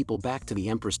clan people back to the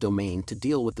Empress domain to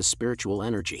deal with the spiritual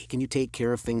energy. Can you take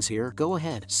care of things here? Go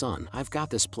ahead, son. I've got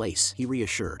this place, he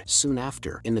reassured. Soon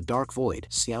after, in the dark void,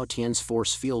 Xiao Tian's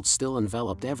force field still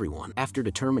enveloped everyone. After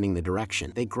determining the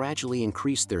direction, they gradually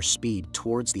increased their speed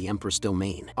towards the Empress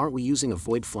domain. Aren't we using a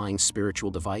void-flying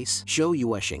spiritual device? Zhou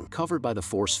Yueshing, covered by the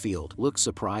force field, looked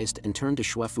surprised and turned to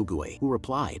Shui Fugui, who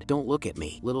replied, don't look at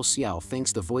me. Little Xiao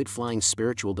thinks the void-flying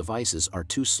spiritual devices are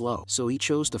too slow, so he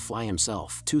chose to fly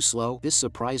himself. Too slow? This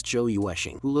surprised Zhou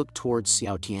Yueshing, who looked towards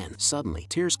Xiao Tian. Suddenly,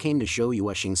 tears came to Zhou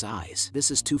Yueshing's eyes.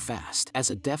 This is too fast. As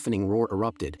a deafening roar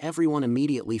erupted, everyone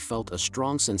immediately felt a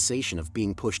strong sensation of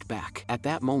being pushed back. At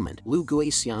that moment, Lu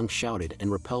Guixiang shouted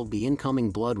and repelled the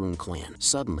incoming Blood Rune clan.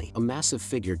 Suddenly, a massive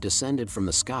figure descended from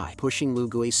the sky, pushing Lu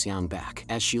Guixiang back.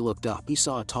 As she looked up, he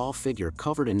saw a tall figure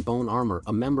covered in bone armor,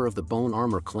 a member of the Bone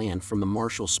Armor clan from the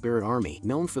Martial Spirit Army,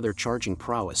 known for their charging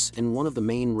prowess and one of the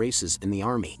main races in the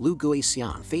army. Lu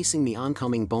Guixiang, facing the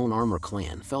oncoming Bone Armor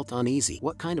clan, felt uneasy.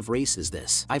 What kind of race is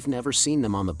this? I've never seen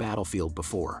them on the battlefield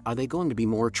before. Are they going to be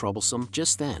more troublesome?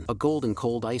 Just then, a golden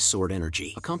cold ice sword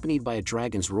energy, accompanied by a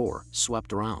dragon's roar,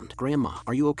 swept around. Grandma,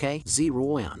 are you okay? Zi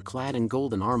Ruoyan, clad in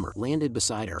golden armor, landed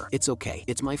beside her. It's okay.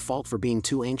 It's my fault for being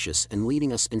too anxious and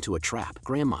leading us into a trap.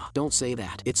 Grandma, don't say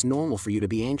that. It's normal for you to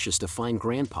be anxious to find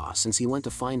Grandpa since he went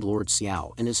to find Lord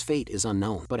Xiao and his fate is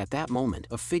unknown. But at that moment,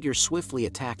 a figure swiftly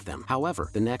attacked them. However,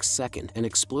 The next second, an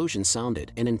explosion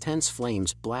sounded, and intense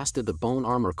flames blasted the Bone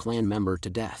Armor clan member to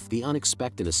death. The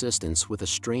unexpected assistance with a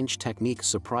strange technique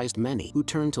surprised many, who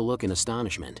turned to look in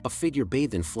astonishment. A figure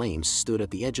bathed in flames stood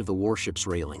at the edge of the warship's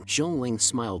railing. Zhongling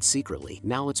smiled secretly.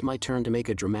 Now it's my turn to make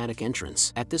a dramatic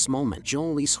entrance. At this moment,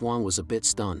 Zhongli Xuan was a bit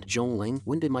stunned. Zhongling,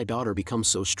 when did my daughter become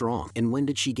so strong? And when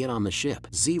did she get on the ship?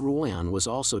 Ziruoyan was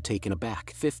also taken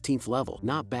aback. 15th level,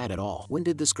 not bad at all. When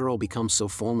did this girl become so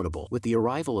formidable? With the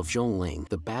arrival of Zhongling,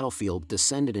 the battlefield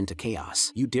descended into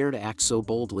chaos. You dare to act so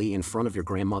boldly in front of your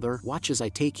grandmother? Watch as I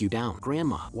take you down.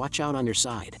 Grandma, watch out on your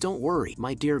side. Don't worry,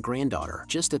 my dear granddaughter.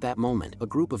 Just at that moment, a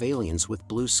group of aliens with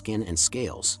blue skin and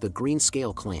scales, the Green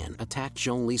Scale Clan, attacked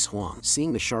Zhongli Xuan.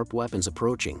 Seeing the sharp weapons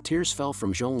approaching, tears fell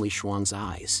from Zhongli Xuan's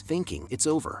eyes. Thinking, it's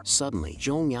over. Suddenly,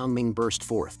 Zhong Yangming burst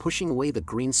forth, pushing away the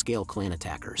Green Scale Clan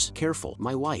attackers. Careful,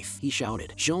 my wife, he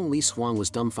shouted. Zhongli Xuan was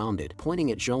dumbfounded,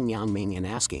 pointing at Zhong Yangming and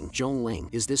asking, Zhongling,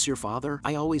 is this your father?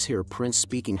 I always hear Prince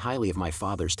speaking highly of my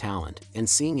father's talent, and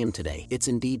seeing him today, it's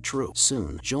indeed true.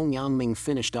 Soon, Zhong Yangming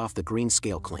finished off the Green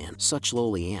Scale Clan. Such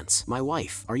lowly ants. My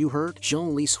wife, are you hurt?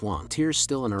 Zhongli Xuan, tears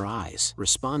still in her eyes,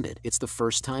 responded, it's the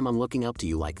first time I'm looking up to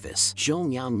you like this.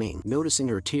 Zhong Yangming, noticing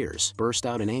her tears, burst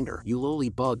out in anger. You lowly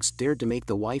bugs dared to make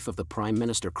the wife of the Prime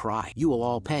Minister cry. You will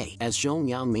all pay. As Zhong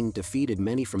Yangming defeated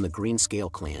many from the Green Scale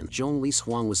Clan, Zhongli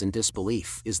Xuan was in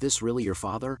disbelief. Is this really your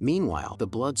father? Meanwhile, the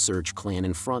Blood Surge clan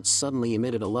in front suddenly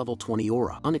emitted a level 20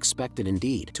 aura. Unexpected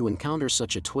indeed, to encounter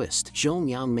such a twist. Zhong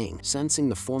Yangming, sensing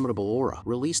the formidable aura,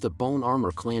 released a Bone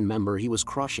Armor clan member he was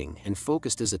crushing and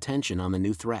focused his attention on the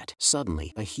new threat.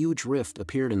 Suddenly, a huge rift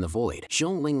appeared in the void.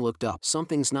 Zhongling looked up.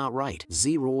 Something's not right.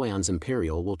 Ziruoyan's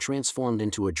Imperial will transformed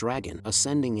into a dragon,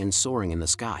 ascending and soaring in the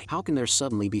sky. How can there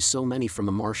suddenly be so many from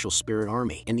the Martial Spirit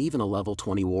Army, and even a level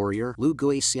 20 warrior? Lu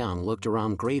Guixiang looked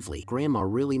around gravely. Grandma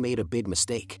really made a big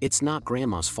mistake. It's not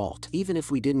Grandma's fault. Even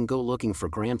if we didn't go looking for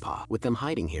Grandpa, with them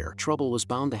hiding here, trouble was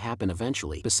bound to happen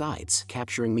eventually. Besides,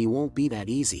 capturing me won't be that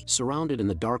easy. Surrounded in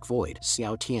the dark void,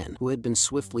 Xiao Tian, who had been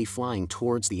swiftly flying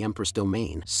towards the Empress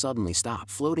domain, suddenly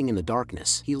stopped. Floating in the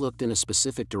darkness, he looked in a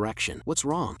specific direction. What's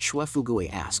wrong?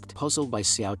 Shuefugui asked, puzzled by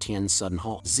Xiao Tian's sudden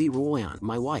halt. Ziruoyan,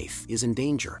 my wife, is in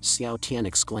danger, Xiao Tian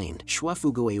exclaimed.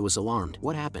 Shuefugui was alarmed.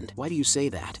 What happened? Why do you say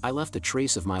that? I left a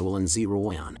trace of my will in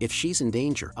Ziruoyan. If she's in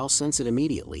danger, I'll sense it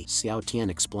immediately, Xiao Tian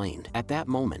explained. At that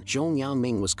moment, Zhong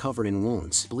Yangming was covered in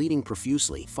wounds, bleeding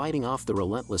profusely, fighting off the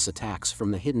relentless attacks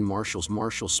from the hidden Martial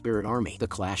Spirit Army. The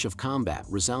clash of combat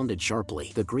resounded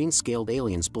sharply. The green-scaled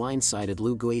aliens blindsided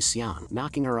Lu Guixiang,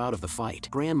 knocking her out of the fight.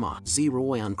 Grandma,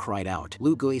 Ziruoyan cried out.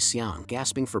 Lu Guixiang,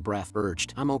 gasping for breath,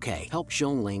 urged, I'm okay. Help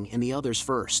Zhongling and the others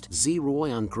first.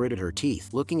 Ziruoyan gritted her teeth,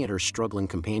 looking at her struggling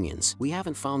companions. We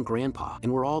haven't found Grandpa,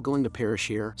 and we're all going to perish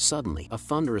here. Suddenly, a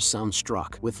thunderous sound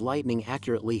struck, with lightning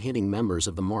accurately hitting members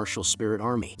of the Martial Spirit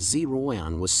Army.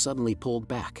 Ziruoyan was suddenly pulled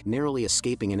back, narrowly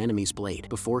escaping an enemy's blade.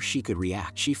 Before she could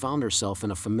react, she found herself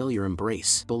in a familiar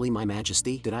embrace. Bully my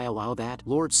majesty, did I allow that?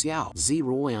 Lord Xiao.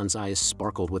 Ziruoyan's eyes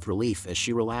sparkled with relief as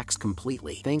she relaxed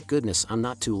completely. Thank goodness I'm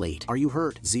not too late. Are you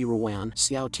hurt, Ziruoyan?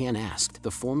 Xiao Tian asked.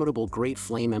 The formidable Great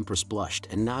Flame Empress blushed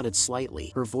and nodded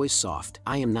slightly, her voice soft.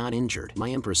 I am not injured. My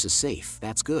Empress is safe.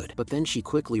 That's good. But then she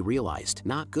quickly realized,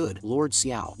 not good. Lord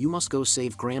Xiao, you must go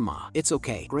save Grandma. It's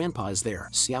okay. Grandpa is there,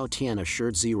 Xiao Tian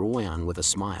assured Ziruoyan with a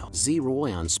smile.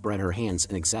 Ziruoyan spread her hands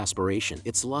in exasperation.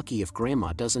 It's lucky if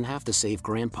Grandma doesn't have to save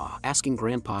Grandpa. Asking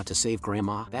Grandpa to save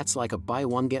Grandma, that's like a buy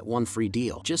one get one free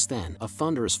deal. Just then, a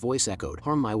thunderous voice echoed,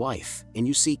 harm my wife, and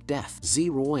you seek death.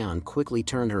 Ziruoyan quickly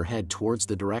turned her head towards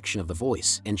the direction of the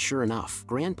voice, and sure enough,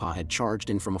 Grandpa had charged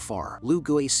in from afar. Lu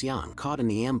Guixiang, caught in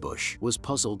the ambush, was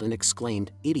puzzled and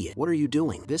exclaimed, idiot, what are you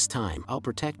doing? This time, I'll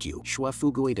protect you,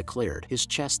 Shuefugui declared, his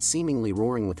chest seemingly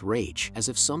roaring with rage, as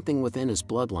if something within his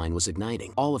bloodline was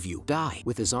igniting. All of you, die!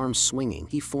 With his arms swinging,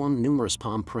 he formed numerous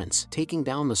palm prints, taking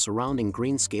down the surrounding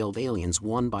green-scaled aliens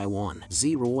one by one.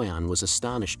 Ziruoyan was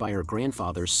astonished by her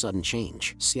grandfather's sudden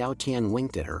change. Xiao Tian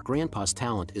winked at her. Grandpa's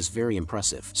talent is very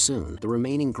impressive. Soon, the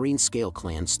remaining green-scale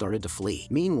clan started to flee.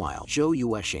 Meanwhile, Zhou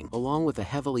Yueshing, along with a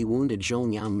heavily wounded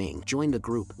Zhong Yangming, joined the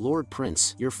group. Lord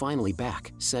Prince, you're finally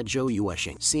back, said Zhou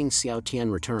Yueshing. Seeing Xiao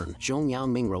Tian return, Zhong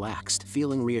Yangming relaxed,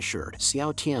 feeling reassured.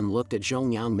 Xiao Tian looked at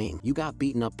Zhong Yangming. You got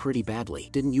beaten up pretty badly.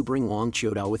 Didn't you bring Wang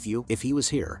Qiudao with you? If he was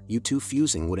here, you two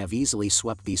fusing would have easily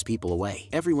swept these people away.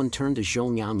 Everyone turned to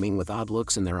Zhong Yangming with odd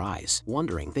looks in their eyes,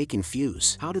 wondering, they can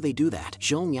fuse. How do they do that?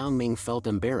 Zhong Yangming felt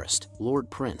embarrassed. Lord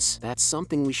Prince, that's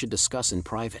something we should discuss in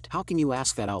private. How can you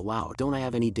ask that out loud? Don't I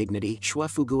have any dignity?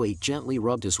 Shuefugui gently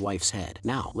rubbed his wife's head.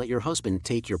 Now, let your husband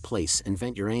take your place and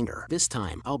vent your anger. This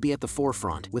time, I'll be at the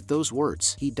forefront. With those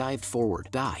words, he dived forward.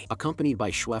 Die! Accompanied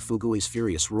by Shuefugui's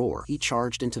furious roar, he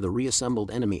charged into the reassembled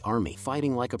disgruntled enemy army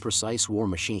fighting like a precise war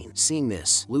machine. Seeing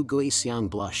this, Lu Guixiang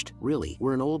blushed. Really,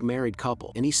 we're an old married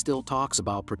couple, and he still talks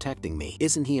about protecting me.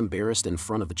 Isn't he embarrassed in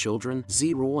front of the children?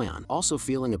 Ziruoyan, also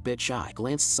feeling a bit shy,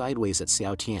 glanced sideways at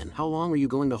Xiao Tian. How long are you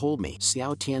going to hold me?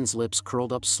 Xiao Tian's lips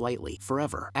curled up slightly.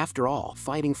 Forever. After all,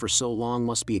 fighting for so long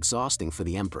must be exhausting for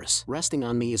the Empress. Resting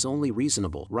on me is only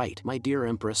reasonable, right, my dear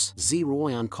Empress?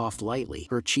 Ziruoyan coughed lightly,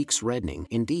 her cheeks reddening.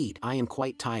 Indeed, I am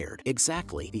quite tired.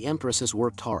 Exactly. The Empress has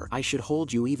worked hard. I should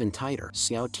hold you even tighter,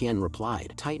 Xiao Tian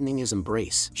replied, tightening his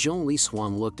embrace. Zhong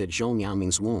Lishuang looked at Zhong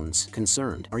Yangming's wounds,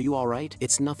 concerned. Are you alright?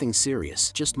 It's nothing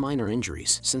serious, just minor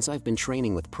injuries. Since I've been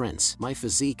training with Prince, my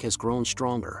physique has grown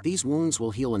stronger. These wounds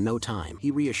will heal in no time,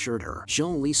 he reassured her.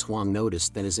 Zhong Lishuang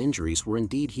noticed that his injuries were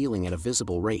indeed healing at a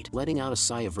visible rate, letting out a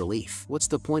sigh of relief. What's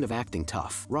the point of acting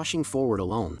tough, rushing forward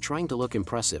alone, trying to look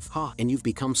impressive? Ha, and you've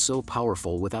become so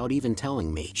powerful without even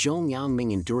telling me. Zhong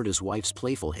Yangming endured his wife's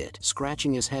playful hit,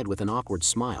 scratching his head with an awkward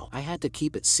smile. I had to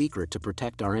keep it secret to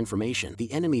protect our information.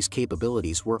 The enemy's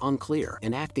capabilities were unclear,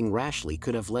 and acting rashly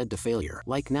could have led to failure.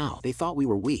 Like now, they thought we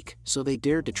were weak, so they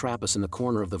dared to trap us in the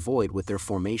corner of the void with their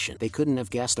formation. They couldn't have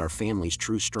guessed our family's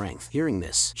true strength. Hearing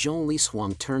this, Zhong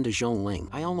Lishuang turned to Zhongling.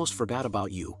 I almost forgot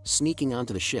about you. Sneaking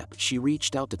onto the ship, she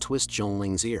reached out to twist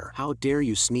Zhongling's ear. How dare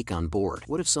you sneak on board?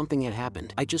 What if something had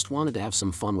happened? I just wanted to have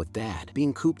some fun with Dad.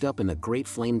 Being cooped up in the Great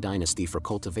Flame Dynasty for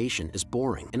cultivation is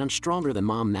boring, and I'm stronger than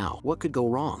Mom now. What could go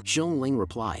wrong? Zhongling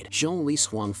replied. Zhong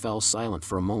Lishuang fell silent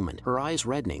for a moment, her eyes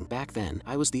reddening. Back then,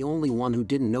 I was the only one who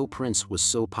didn't know Prince was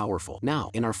so powerful.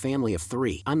 Now, in our family of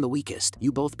 3, I'm the weakest.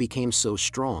 You both became so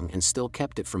strong and still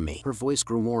kept it from me. Her voice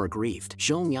grew more aggrieved.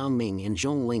 Zhong Yangming and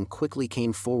Zhongling quickly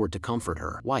came forward to comfort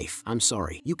her. Wife, I'm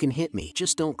sorry. You can hit me.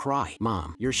 Just don't cry.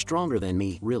 Mom, you're stronger than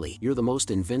me. Really, you're the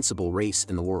most invincible race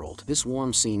in the world. This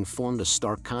warm scene formed a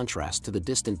stark contrast to the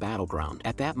distant battleground.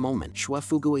 At that moment,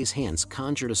 Xuefugui's hands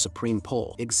conjured a supreme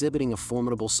pole, exhibiting a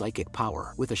formidable psychic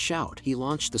power. With a shout, he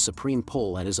launched the supreme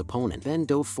pole at his opponent, then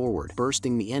dove forward,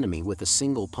 bursting the enemy with a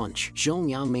single punch. Zhong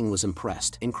Yangming was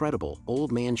impressed. Incredible.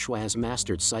 Old man Xue has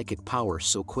mastered psychic power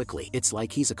so quickly. It's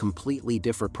like he's a completely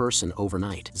different person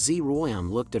overnight. Ziruoyan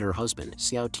looked at her husband,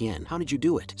 Xiao Tian. How did you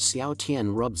do it? Xiao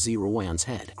Tian rubbed Ziruoyan's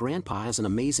head. Grandpa has an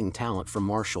amazing talent for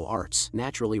martial arts,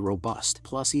 naturally robust.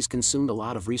 Plus, he's consumed a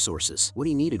lot of resources. What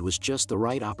he needed was just the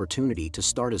right opportunity to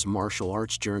start his martial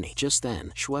arts journey. Just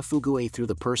then, Xuefugui threw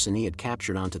the person he had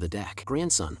captured onto the deck.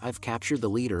 Grandson, I've captured the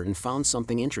leader and found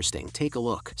something interesting. Take a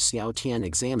look. Xiao Tian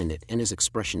examined it and his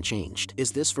expression changed.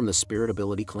 Is this from the Spirit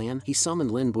Ability Clan? He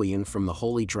summoned Lin Buyun from the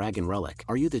Holy Dragon Relic.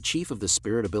 Are you the chief of the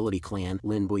Spirit Ability Clan,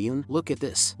 Lin Buyun? Look at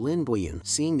this. Lin Buyun,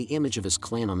 seeing the image of his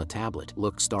clan on the tablet,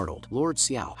 looked startled. Lord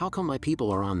Xiao, how come my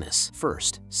people are on this?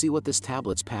 First, see what this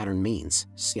tablet's pattern means,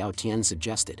 Xiao Tian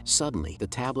suggested. Suddenly, the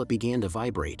tablet began to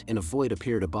vibrate and a void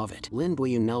appeared above it. Lin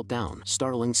Buyun knelt down,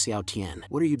 startling Xiao Tian.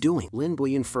 What are you doing? Lin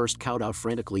Buyun first cowed out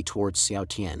frantically towards Xiao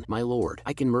Tian. My lord,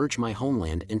 I can merge my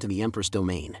homeland into the Empress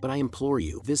domain, but I implore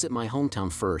you, visit my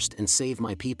hometown first and save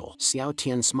my people. Xiao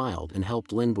Tian smiled and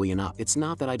helped Lin Buyun up. It's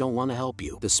not that I don't want to help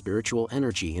you. The spiritual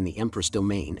energy in the Empress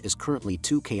domain is currently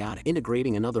too chaotic.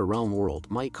 Integrating another realm world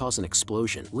might cause an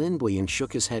explosion. Lin Buyun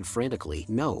shook his head frantically.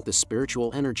 No, the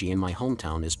spiritual energy in my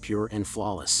hometown is pure and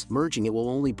flawless. Merging it will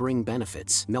only bring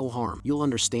benefits, no harm. You'll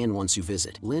understand once you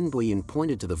visit. Lin Buyun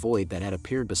pointed to the void that had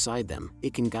appeared beside them.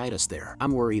 It can guide us there.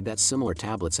 I'm worried that similar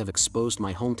tablets have exposed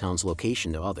my hometown's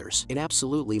location to others. It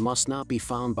absolutely must not be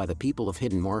found by the people of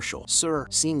Hidden Marshal. Sir,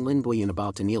 seeing Lin Buyun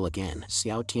about to kneel again,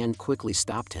 Xiao Tian quickly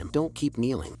stopped him. Don't keep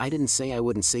kneeling. I didn't say I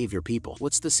wouldn't save your people.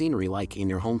 What's the scenery like in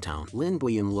your hometown? Lin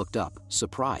Buyun looked up,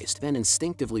 surprised, then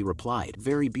instinctively replied,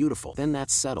 very beautiful. Then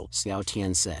that's settled, Xiao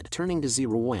Tian said. Turning to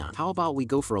Ziruoyan, how about we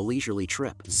go for a leisurely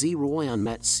trip? Ziruoyan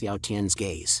met Xiao Tian's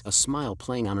gaze, a smile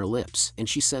playing on her lips, and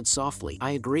she said softly,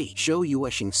 I agree. Zhou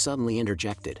Yueshing suddenly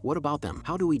interjected. What about them?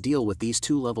 How do we deal with these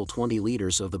 2 level 20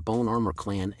 leaders of the Bone Armor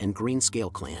Clan and Green Scale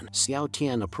Clan? Xiao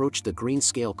Tian approached the Green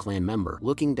Scale Clan member,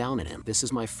 looking down at him. This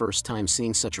is my first time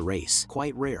seeing such a race.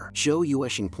 Quite rare. Zhou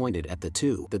Yueshing pointed at the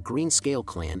 2. The Green Scale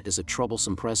Clan is a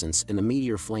troublesome presence in the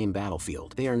Meteor Flame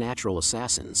battlefield. They are natural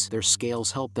assassins. Their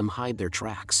scales help them hide their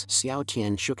tracks. Xiao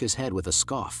Tian shook his head with a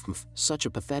scoff. Such a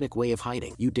pathetic way of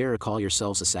hiding. You dare call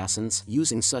yourselves assassins?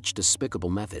 Using such despicable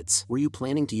methods. Were you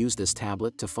planning to use this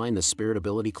tablet to find the Spirit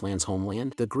Ability Clan's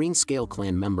homeland? The Green Scale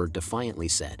Clan member defiantly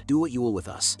said. Do what you will with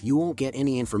us. You won't get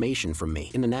any information from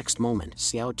me. In the next moment,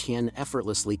 Xiao Tian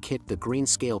effortlessly kicked the Green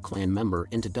Scale Clan member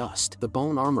into dust. The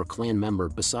Bone Armor Clan member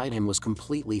beside him was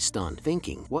completely stunned,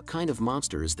 thinking, what kind of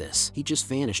monster is this? He just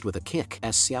vanished with a kick.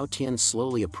 As Xiao Tian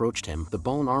slowly approached him, the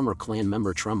Bone Armor Clan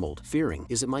member trembled, fearing,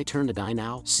 is it my turn to die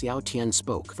now? Xiao Tian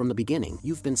spoke. From the beginning,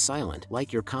 you've been silent,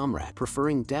 like your comrade.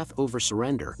 preferring death over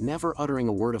surrender, never uttering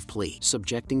a word of plea.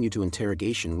 Subjecting you to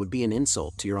interrogation would be an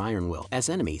insult to your iron will. As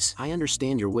enemies, I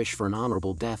understand your wish for an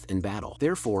honorable death in battle.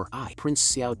 Therefore, I, Prince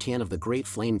Xiao Tian of the Great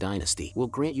Flame Dynasty, will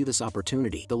grant you this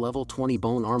opportunity. The level 20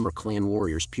 Bone Armor Clan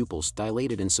warrior's pupils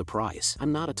dilated in surprise.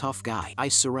 I'm not a tough guy. I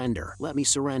surrender. Let me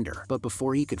surrender. But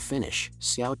before he could finish,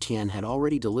 Xiao Tian had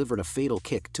already delivered a fatal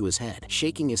kick to his head.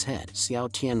 Shaking his head,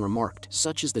 Xiao Tian remarked,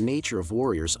 "Such is the nature of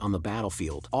warriors on the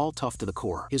battlefield, all tough to the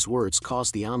core." His words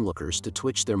caused the onlookers to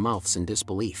twitch their mouths in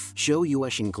disbelief. Zhou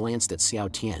Yuexing glanced at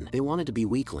Xiao Tian. They wanted to be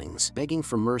weaklings, begging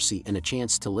for mercy and a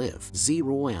chance to live. Zi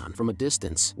Ruoyan, from a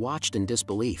distance, watched in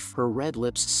disbelief. Her red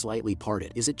lips slightly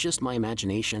parted. Is it just my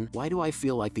imagination? Why do I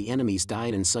feel like the enemies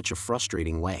died in such a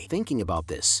frustrating way? Thinking about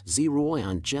this, Zi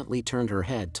Ruoyan gently turned her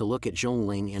head to look at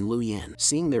Zhongling and Lu Yan.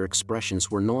 Seeing their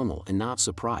expressions were normal and not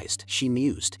surprised, she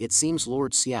mused, "It seems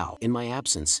Lord Xiao, in my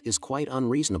absence, is quite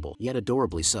unreasonable, yet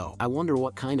adorably so. I wonder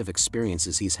what kind of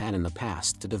experiences he's had in the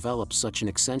past to develop such an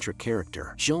eccentric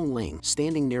character." Zhongling,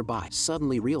 standing nearby,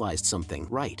 suddenly realized something.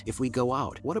 Right, if we go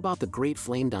out, what about the Great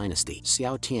Flame Dynasty?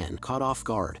 Xiao Tian, caught off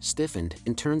guard, stiffened,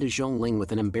 and turned to Zhongling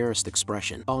with an embarrassed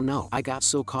expression. "Oh no, I got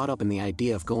so caught up in the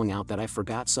idea of going out that I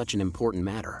forgot such an important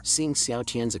matter." Seeing Xiao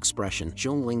Tian's expression,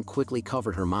 Zhongling quickly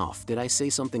covered her mouth. "Did I say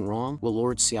something wrong? Will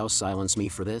Lord Xiao silence me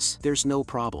for this? There's no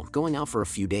problem. Going out for a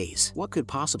few days. What could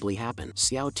possibly happen?"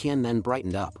 Xiao Tian then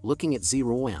brightened up, looking at Zi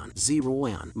Ruoyan. "Zi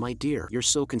Ruoyan, my dear, you're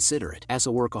so considerate. As a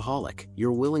workaholic,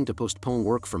 you're willing to postpone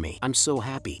work for me. I'm so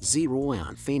happy." Zi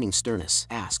Ruoyan, feigning sternness,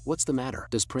 asked, "What's the matter?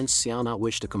 Does Prince Xiao not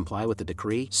wish to comply with the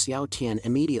decree?" Xiao Tian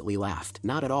immediately laughed.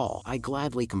 "Not at all. I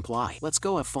gladly comply. Let's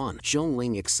go have fun."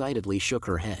 Zhongling excitedly shook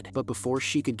her head, but before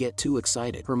she could get too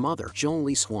excited, her mother,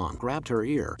 Zhongli Swan, grabbed her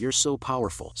ear. "You're so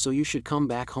powerful, so you should come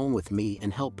back home with me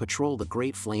and help patrol the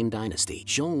Great Flame Dynasty."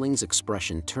 Zhongling's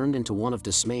expression turned into one of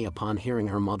dismay upon hearing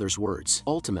her mother's words.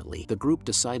 Ultimately, the group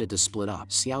decided to split up.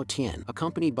 Xiao Tian,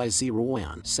 accompanied by Zi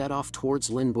Ruoyan, set off towards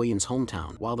Lin Buyan's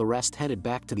hometown, while the rest headed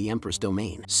back to the Empress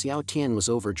domain. Xiao Tian was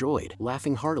overjoyed,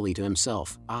 laughing heartily to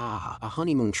himself. "Ah, a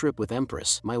honeymoon trip with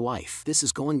Empress, my wife. This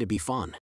is going to be fun."